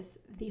Jesus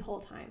the whole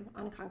time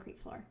on a concrete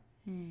floor.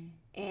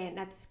 And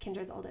that's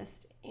Kendra's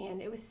oldest.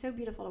 And it was so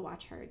beautiful to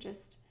watch her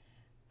just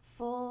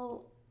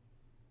full,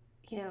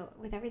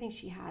 with everything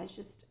she has,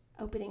 just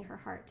opening her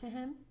heart to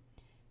him.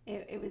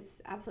 It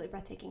was absolutely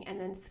breathtaking.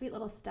 And then sweet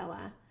little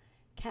Stella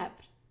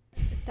kept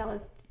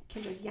Stella's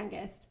Kendra's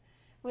youngest.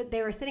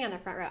 They were sitting on the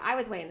front row. I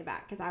was way in the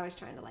back because I was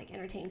trying to like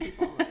entertain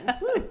people.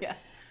 And,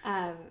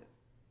 Yeah.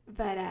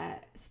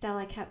 But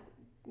Stella kept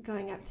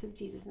going up to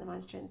Jesus and the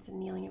monstrance and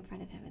kneeling in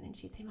front of him, and then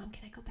she'd say, "Mom,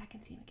 can I go back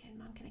and see him again?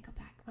 Mom, can I go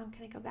back? Mom,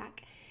 can I go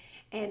back?"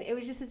 And it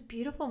was just this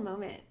beautiful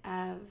moment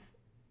of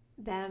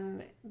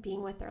them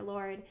being with their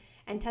Lord.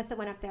 And Tessa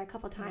went up there a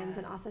couple times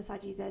and also saw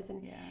Jesus,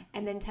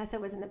 and then Tessa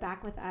was in the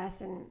back with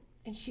us, and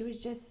she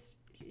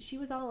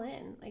was all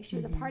in, like she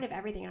was a part of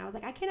everything. And I was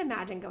like, I can't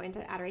imagine going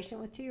to adoration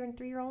with 2 and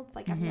 3-year-olds.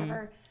 Like I've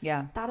never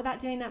thought about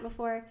doing that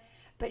before.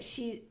 But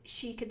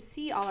she could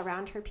see all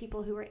around her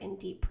people who were in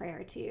deep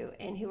prayer too,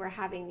 and who were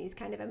having these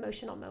kind of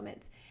emotional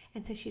moments.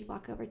 And so she'd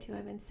walk over to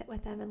him and sit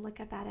with them and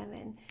look up at him,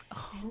 and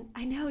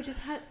I know,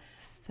 just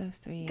so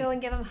sweet. Go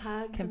and give him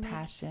hugs,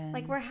 compassion. And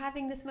like we're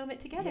having this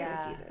moment together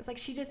with Jesus. Like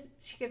she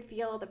could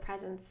feel the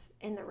presence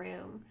in the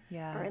room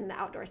or in the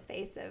outdoor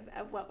space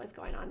of what was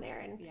going on there.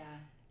 And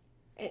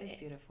it was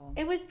beautiful.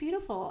 It was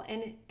beautiful,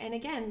 and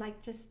again,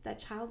 like just that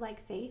childlike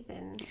faith.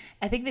 And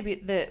I think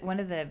the one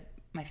of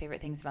my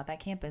favorite things about that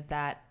camp is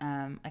that,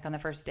 like on the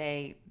first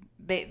day,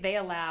 they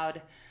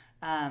allowed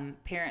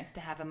parents to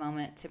have a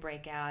moment to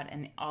break out,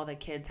 and all the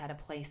kids had a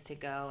place to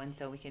go, and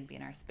so we could be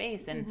in our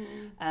space. And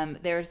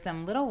there were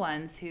some little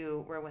ones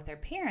who were with their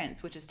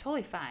parents, which is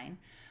totally fine.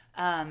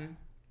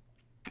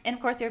 And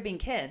of course they were being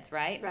kids,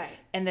 right? Right.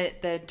 And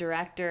the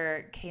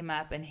director came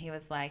up and he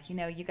was like,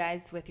 you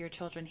guys with your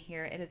children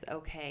here, it is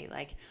okay.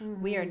 Like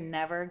we are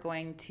never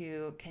going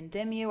to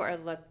condemn you or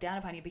look down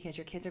upon you because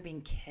your kids are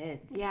being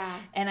kids. Yeah.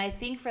 And I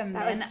think from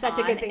that then was such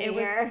on, a good thing it to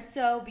hear. was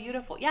so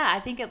beautiful. Yeah,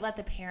 I think it let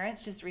the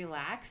parents just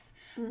relax,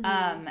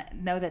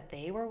 know that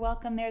they were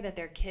welcome there, that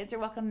their kids are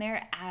welcome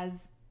there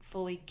as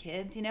fully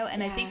kids,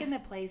 And I think in the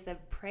place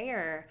of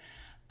prayer,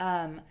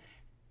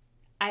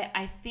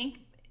 I think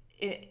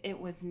it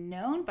was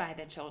known by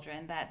the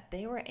children that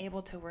they were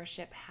able to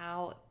worship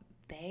how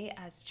they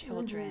as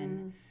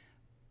children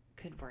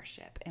could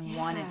worship and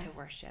wanted to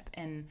worship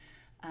and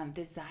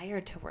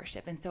desired to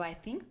worship. And so I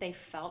think they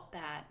felt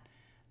that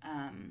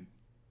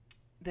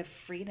the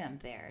freedom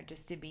there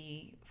just to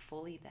be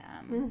fully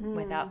them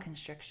without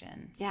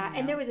constriction. Yeah,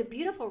 and there was a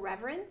beautiful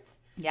reverence.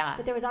 Yeah.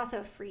 But there was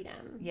also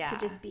freedom to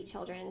just be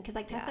children. Because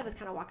like Tessa was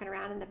kind of walking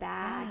around in the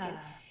back.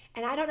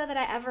 And I don't know that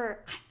I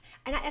ever...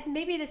 And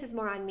maybe this is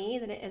more on me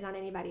than it is on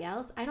anybody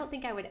else. I don't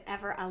think I would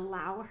ever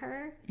allow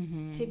her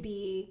to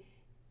be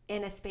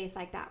in a space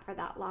like that for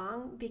that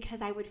long,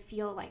 because I would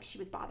feel like she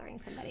was bothering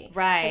somebody.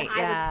 Right. And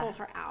I would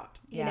pull her out,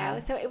 you know?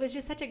 So it was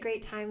just such a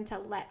great time to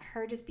let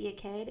her just be a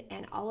kid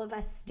and all of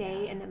us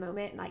stay in the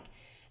moment. Like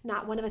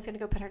not one of us going to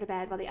go put her to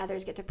bed while the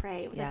others get to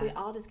pray. It was like we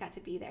all just got to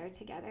be there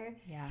together.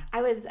 Yeah.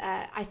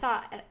 I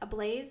saw a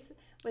Blaze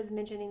was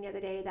mentioning the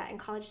other day that in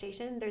College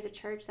Station, there's a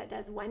church that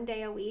does 1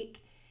 day a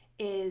week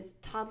is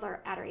toddler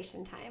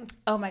adoration time.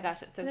 Oh my gosh,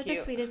 that's so cute. Isn't that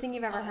the sweetest thing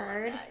you've ever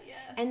heard? Yes.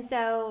 And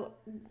so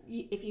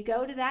if you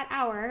go to that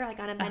hour, like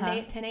on a Monday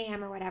at 10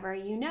 a.m. or whatever,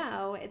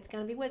 it's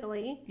going to be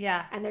wiggly.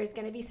 Yeah. And there's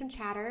going to be some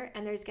chatter,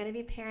 and there's going to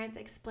be parents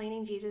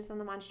explaining Jesus and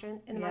the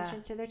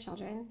monstrance to their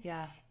children.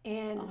 Yeah.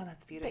 And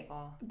that's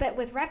beautiful. But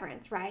with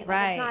reverence, right?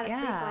 Like it's not a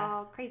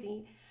free-for-all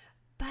crazy.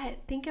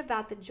 But think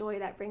about the joy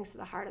that brings to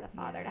the heart of the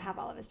Father to have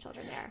all of his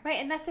children there. Right,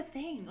 and that's the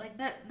thing. Like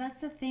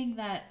that's the thing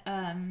that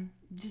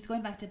just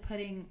going back to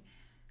putting,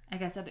 I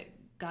guess,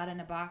 God in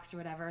a box or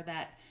whatever,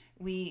 that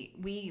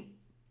we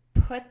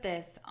put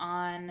this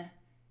on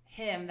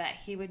him that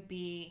he would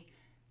be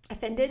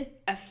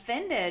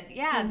offended.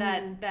 Yeah,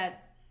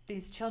 that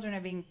these children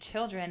are being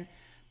children.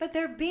 But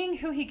they're being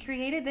who he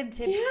created them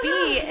to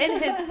be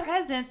in his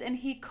presence. And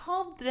he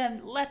called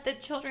them, let the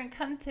children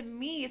come to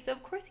me. So,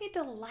 of course, he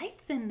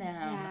delights in them.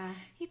 Yeah.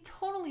 He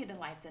totally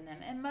delights in them.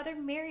 And Mother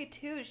Mary,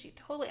 too, she's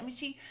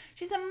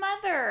a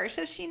mother.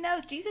 So she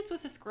knows Jesus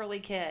was a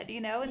squirrely kid,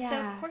 And so,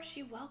 of course,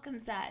 she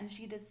welcomes that and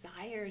she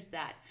desires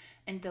that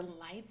and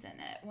delights in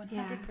it 100%.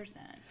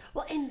 Yeah.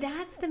 Well, and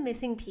that's the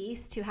missing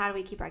piece to how do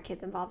we keep our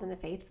kids involved in the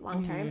faith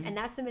long term. And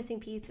that's the missing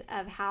piece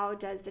of how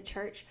does the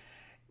church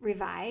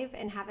revive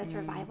and have this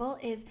revival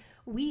is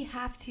we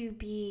have to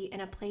be in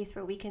a place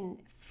where we can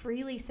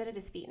freely sit at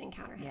his feet and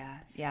encounter him.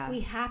 Yeah. We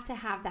have to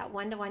have that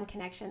one-to-one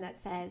connection that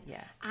says,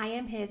 I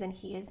am his and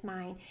he is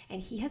mine,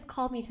 and he has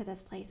called me to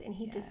this place, and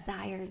he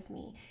desires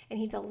me, and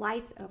he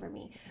delights over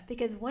me.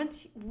 Because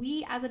once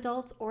we as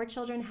adults or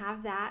children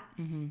have that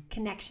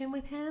connection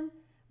with him,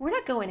 we're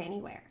not going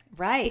anywhere.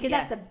 Right. Because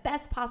that's the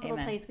best possible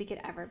place we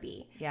could ever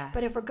be. Yeah.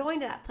 But if we're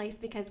going to that place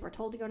because we're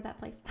told to go to that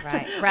place,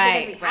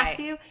 right, because we have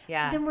to,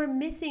 then we're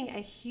missing a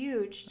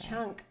huge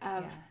chunk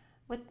of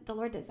what the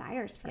Lord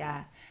desires for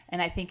us.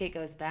 And I think it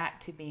goes back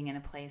to being in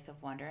a place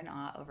of wonder and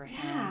awe over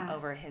him,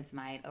 over his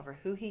might, over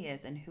who he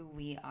is and who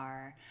we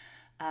are,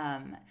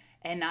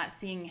 and not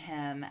seeing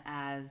him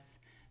as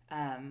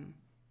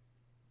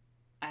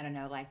I don't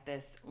know, like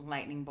this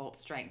lightning bolt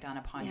strike down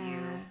upon you,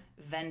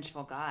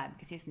 vengeful God,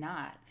 because he's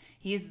not.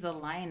 He is the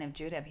Lion of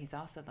Judah, but he's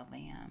also the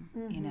Lamb.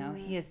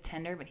 He is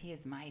tender, but he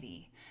is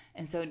mighty.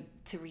 And so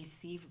to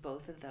receive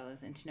both of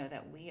those and to know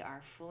that we are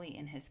fully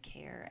in his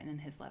care and in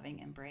his loving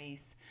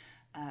embrace,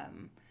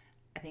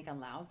 I think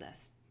allows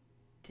us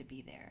to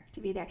be there.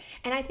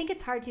 And I think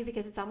it's hard too,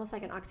 because it's almost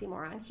like an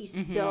oxymoron.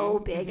 He's so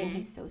big and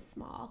he's so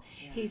small.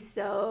 Yeah. He's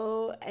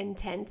so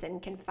intense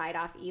and can fight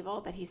off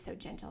evil, but he's so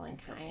gentle and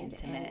kind and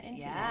intimate.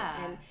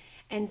 Yeah.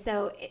 And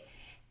so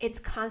it's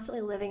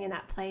constantly living in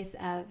that place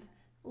of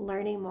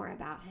learning more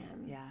about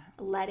him. Yeah.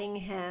 Letting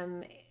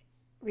him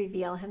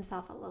reveal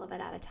himself a little bit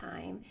at a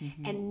time,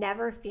 and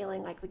never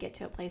feeling like we get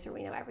to a place where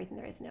we know everything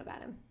there is to know about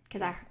him.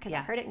 Because I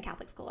heard it in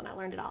Catholic school and I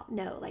learned it all.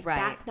 No,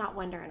 that's not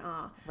wonder and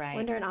awe. Right.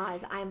 Wonder and awe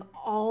is I'm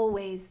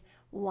always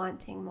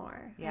wanting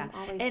more. Yeah. I'm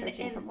always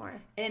searching for more.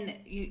 And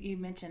you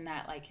mentioned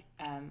that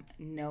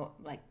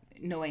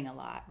knowing a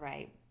lot,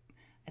 right?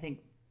 I think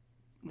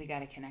we got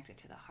to connect it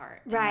to the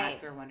heart. And right.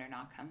 That's where wonder and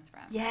awe comes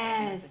from. Yes.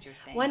 Right? That's what you're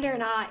saying. Wonder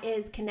and awe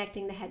is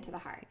connecting the head to the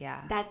heart.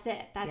 Yeah. That's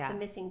it. That's the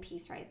missing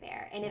piece right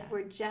there. And if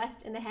we're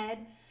just in the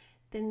head,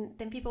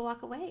 then people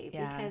walk away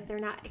because they're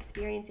not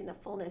experiencing the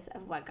fullness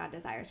of what God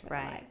desires for their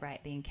lives.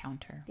 Right. The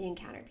encounter piece.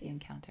 The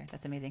encounter.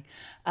 That's amazing.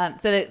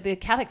 So the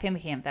Catholic family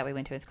camp that we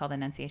went to, it's called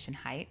Annunciation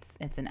Heights.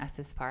 It's in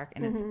Estes Park,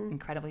 and it's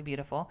incredibly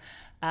beautiful.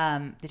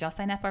 Did y'all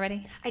sign up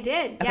already? I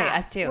did. Okay, yeah.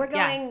 us too. We're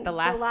going the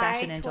last July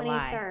session in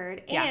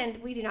 23rd, July. And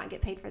we do not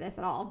get paid for this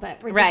at all,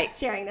 but we're just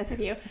sharing this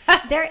with you.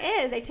 There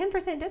is a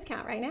 10%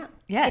 discount right now.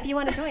 Yes. If you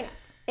want to join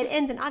us. It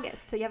ends in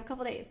August, so you have a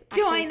couple days.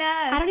 Join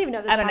us. I don't even know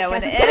if this podcast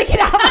is going to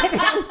get out by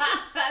then.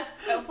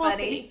 That's so funny. We'll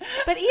see.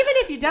 But even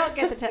if you don't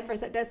get the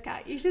 10%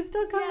 discount, you should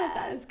still come with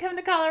us. Come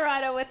to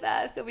Colorado with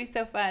us. It'll be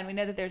so fun. We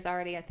know that there's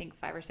already, I think,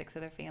 5 or 6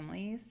 other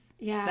families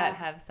that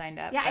have signed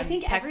up. Yeah, I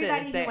think Texas,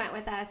 everybody who went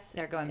with us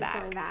they're going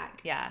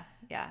back. Yeah.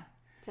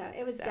 So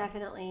it was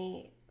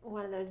definitely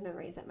one of those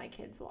memories that my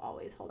kids will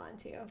always hold on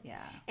to. Yeah.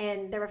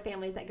 And there were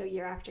families that go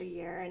year after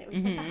year, and it was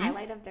like the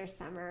highlight of their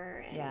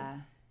summer.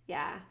 And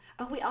yeah.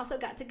 Oh, we also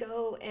got to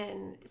go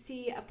and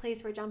see a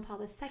place where John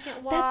Paul II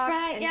walked. That's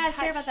right. And yeah,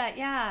 share about that.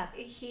 Yeah.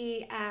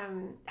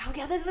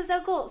 This was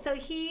so cool. So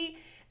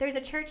there's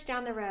a church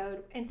down the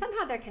road, and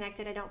somehow they're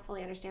connected. I don't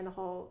fully understand the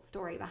whole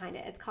story behind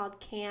it. It's called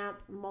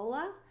Camp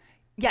Mola.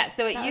 Yeah.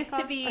 So it used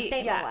to be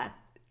St. Mola.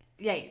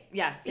 Yeah.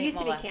 It used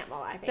to be Camp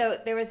Mola, I think. So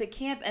there was a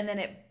camp, and then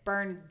it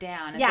burned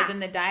down. And so then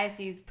the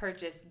diocese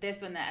purchased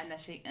this one that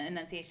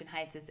Annunciation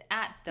Heights is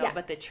at still,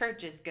 but the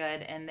church is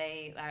good, and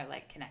they are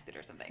connected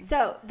or something.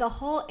 So the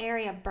whole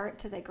area burnt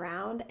to the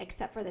ground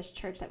except for this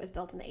church that was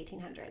built in the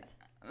 1800s.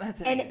 That's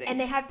amazing. And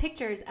they have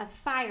pictures of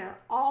fire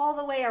all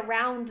the way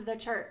around the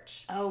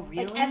church. Oh,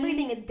 really?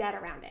 Everything is dead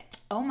around it.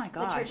 Oh, my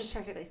gosh. The church is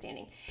perfectly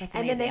standing. That's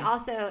amazing. And then they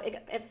also,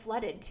 it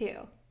flooded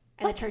too.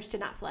 And the church did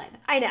not flood.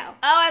 I know. Oh,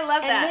 I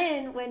love that.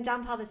 And then when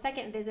John Paul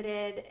II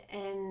visited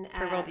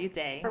for World Youth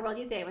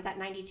Day. Was that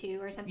 92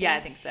 or something? Yeah,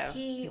 I think so.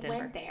 He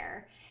went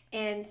there.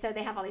 And so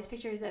they have all these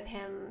pictures of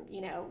him,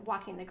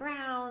 walking the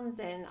grounds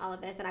and all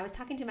of this. And I was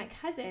talking to my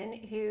cousin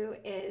who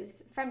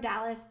is from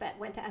Dallas but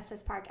went to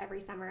Estes Park every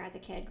summer as a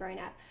kid growing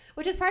up,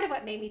 which is part of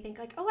what made me think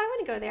I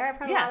want to go there. I've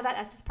heard a lot about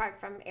Estes Park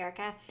from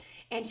Erica,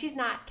 and she's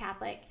not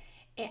Catholic.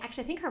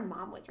 Actually, I think her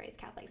mom was raised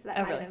Catholic, so that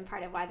might have been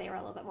part of why they were a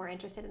little bit more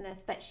interested in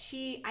this. But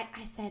she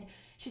said,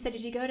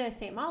 did you go to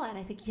St. Mola? And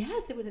I said,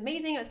 yes, it was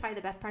amazing. It was probably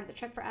the best part of the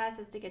trip for us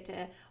is to get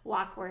to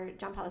walk where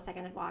John Paul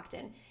II had walked.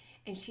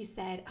 And she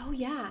said, oh,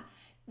 yeah,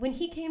 when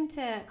he came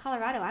to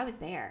Colorado, I was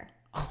there.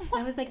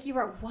 I was like, you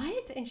were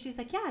what? And she's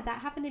like, yeah,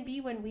 that happened to be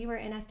when we were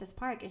in Estes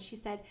Park. And she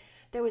said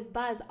there was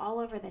buzz all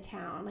over the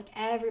town.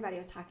 Everybody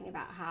was talking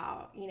about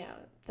how,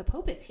 the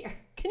Pope is here.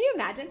 Can you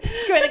imagine?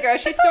 Going to the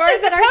grocery store,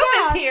 the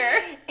Pope is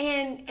here.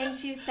 And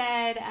she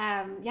said,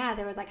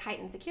 there was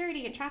heightened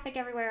security and traffic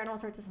everywhere and all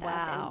sorts of stuff.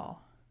 Wow.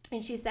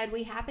 And she said,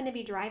 we happened to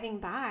be driving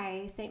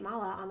by St.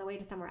 Mola on the way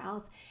to somewhere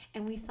else,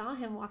 and we saw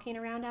him walking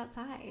around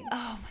outside.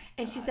 Oh, my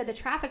And she said the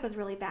traffic was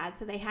really bad,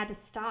 so they had to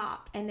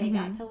stop, and they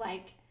got to,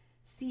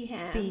 see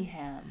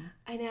him.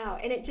 I know.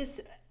 And it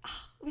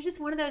was just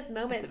one of those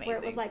moments where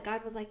it was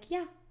God was like,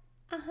 yeah,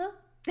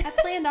 I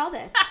planned all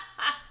this.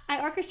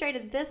 I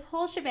orchestrated this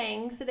whole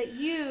shebang so that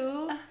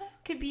you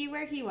could be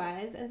where he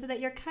was, and so that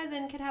your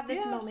cousin could have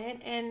this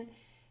moment,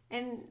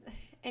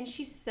 and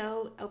she's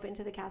so open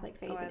to the Catholic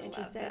faith and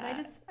interested. And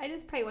I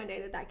just pray one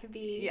day that could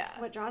be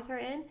what draws her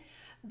in.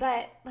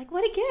 But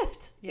what a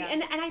gift. Yeah.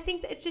 And I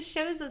think that it just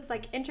shows it's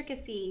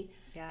intricacy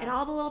and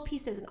all the little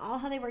pieces and all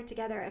how they work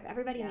together of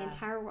everybody in the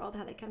entire world,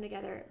 how they come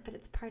together. But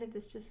it's part of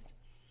this just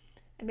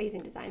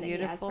amazing design that he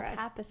has for us.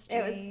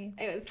 Tapestry.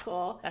 It was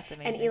cool. That's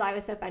amazing. And Eli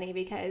was so funny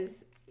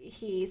because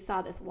he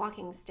saw this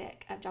walking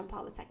stick of John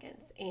Paul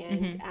II's,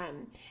 and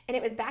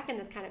it was back in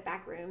this kind of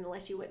back room.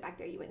 Unless you went back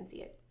there, you wouldn't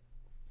see it.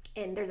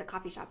 And there's a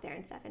coffee shop there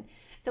and stuff. And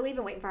so we've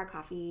been waiting for our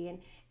coffee.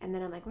 And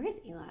then I'm like, where's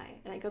Eli?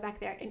 And I go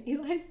back there, and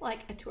Eli's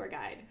like a tour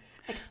guide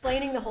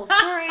explaining the whole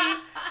story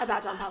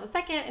about John Paul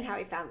II and how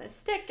he found this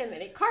stick, and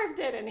then he carved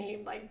it, and he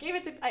gave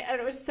it to, I don't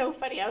know, it was so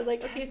funny. I was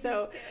like, okay,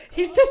 so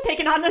he's just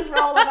taking on this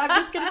role of I'm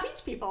just going to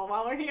teach people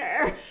while we're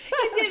here.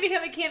 He's going to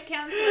become a camp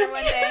counselor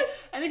one day,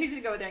 and then he's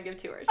going to go there and give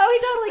tours. Oh,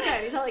 he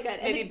totally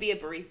could. Maybe be a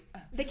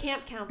barista. The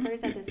camp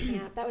counselors at this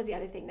camp, that was the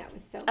other thing that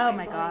was so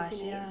mind-blowing to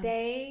me. Yeah.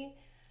 They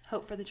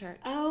Hope for the church.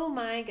 Oh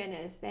my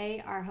goodness.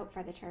 They are Hope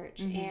for the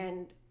Church. Mm-hmm.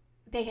 And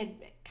they had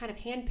kind of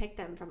handpicked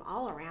them from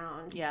all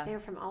around. Yeah. They were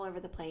from all over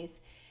the place.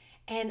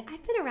 And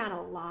I've been around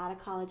a lot of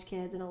college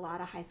kids and a lot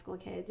of high school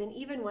kids, and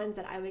even ones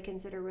that I would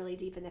consider really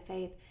deep in the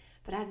faith,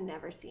 but I've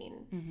never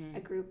seen Mm-hmm. a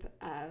group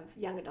of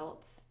young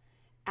adults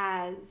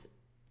as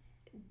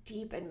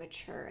deep and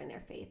mature in their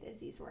faith as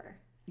these were.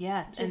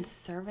 Yes, and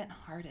Just-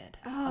 servant-hearted.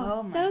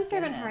 Oh, my so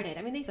servant-hearted. goodness.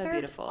 I mean, they So served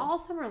beautiful. all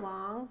summer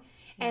long,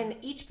 and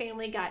each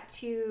family got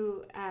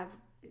 2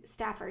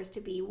 staffers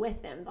to be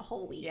with them the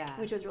whole week, Yeah.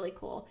 which was really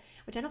cool,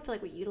 which I don't feel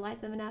like we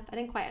utilized them enough. I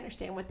didn't quite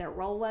understand what their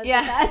role was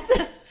Yeah. with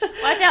us.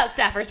 Watch out,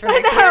 staffers, for I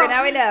next know. year.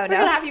 Now we know. We're No.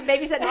 going to have you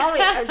babysitting all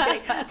week. I'm just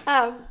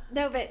kidding.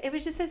 No, but it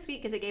was just so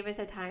sweet because it gave us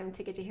a time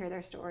to get to hear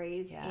their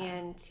stories Yeah.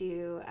 and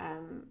to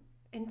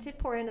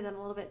pour into them a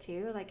little bit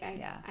too. Like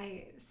Yeah.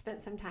 I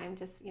spent some time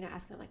just,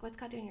 asking them like, what's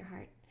God doing in your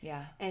heart?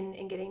 Yeah.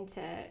 And getting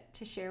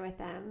to share with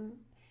them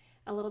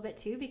a little bit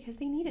too, because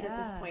they need it at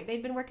this Yeah. point.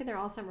 They'd been working there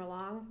all summer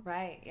long,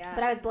 Right. Yeah.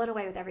 but I was blown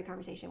away with every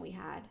conversation we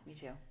had. Me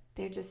too.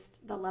 They're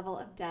just the level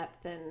of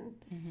depth and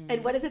Mm-hmm.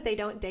 and what is it? They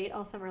don't date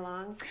all summer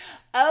long.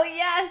 Oh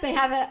yes. They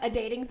have a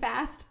dating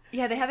fast.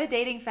 Yeah, they have a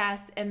dating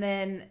fast, and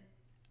then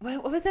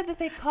what was it that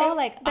they call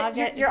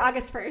August? You're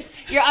August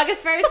 1st. You're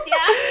August 1st.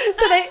 Yeah.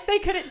 So they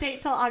couldn't date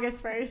till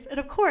August 1st. And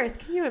of course,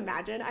 can you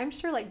imagine? I'm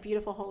sure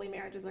beautiful holy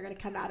marriages are going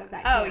to come out of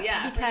that. Oh, camp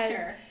yeah, for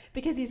sure.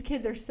 Because these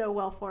kids are so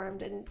well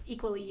formed and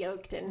equally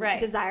yoked and Right.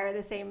 desire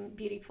the same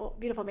beautiful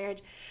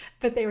marriage.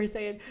 But they were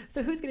saying,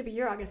 so who's going to be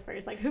your August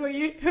 1st? Like who are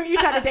you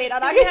trying to date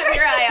on August 1st? Have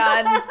your eye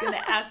on. Gonna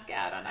ask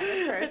out on August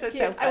 1st. That's That's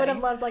cute. so funny. I would have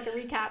loved a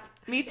recap.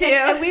 Me too.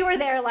 And we were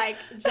there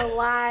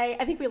July.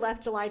 I think we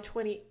left July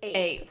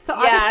 28th. So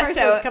Yeah, August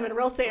 1st was coming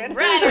real soon.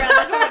 Right around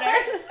the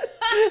corner.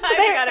 So I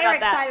they forgot were about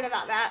that. excited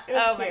about that. It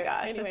was Oh cute. my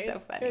gosh, Anyways, that's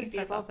so funny. It was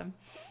beautiful. That's awesome.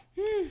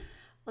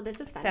 Well, this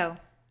is fun. So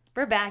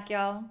we're back,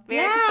 y'all.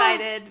 Very Yeah.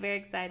 excited. Very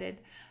excited.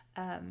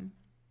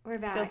 We're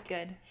This back. feels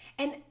good.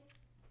 And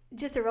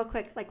just a real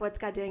quick, what's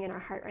God doing in our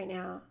heart right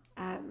now?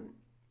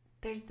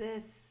 There's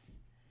this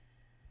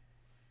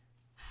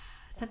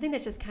something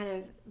that's just kind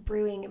of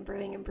brewing and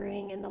brewing and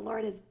brewing, and the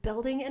Lord is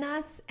building in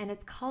us, and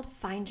it's called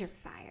Find Your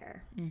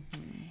Fire.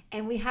 Mm-hmm.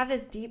 And we have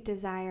this deep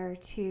desire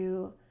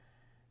to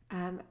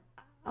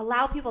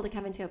allow people to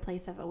come into a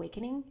place of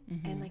awakening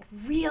and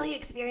really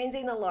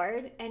experiencing the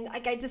Lord. And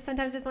I just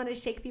sometimes just want to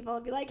shake people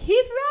and be like,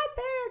 He's right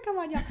there. Come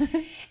on,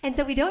 y'all. And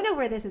so we don't know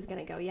where this is going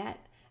to go yet.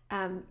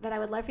 But I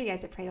would love for you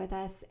guys to pray with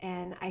us.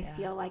 And I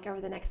feel like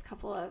over the next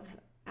couple of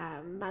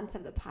months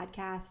of the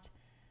podcast,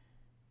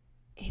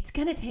 it's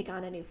going to take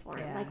on a new form.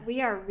 Yeah.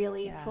 We are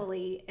really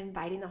fully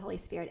inviting the Holy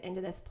Spirit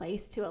into this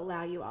place to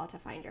allow you all to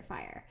find your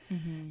fire.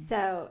 Mm-hmm.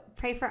 So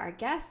pray for our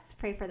guests,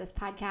 pray for this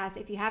podcast.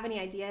 If you have any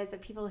ideas of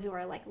people who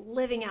are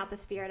living out the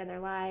Spirit in their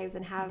lives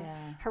and have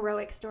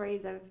heroic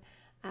stories of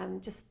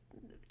just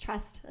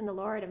trust in the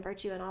Lord and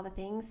virtue and all the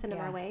things, send them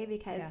our way,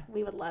 because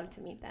we would love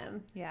to meet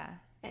them. Yeah.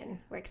 And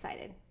we're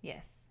excited.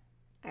 Yes.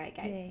 All right,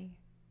 guys. Yay.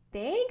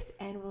 Thanks,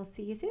 and we'll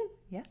see you soon.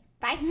 Yeah.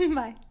 Bye.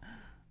 Bye.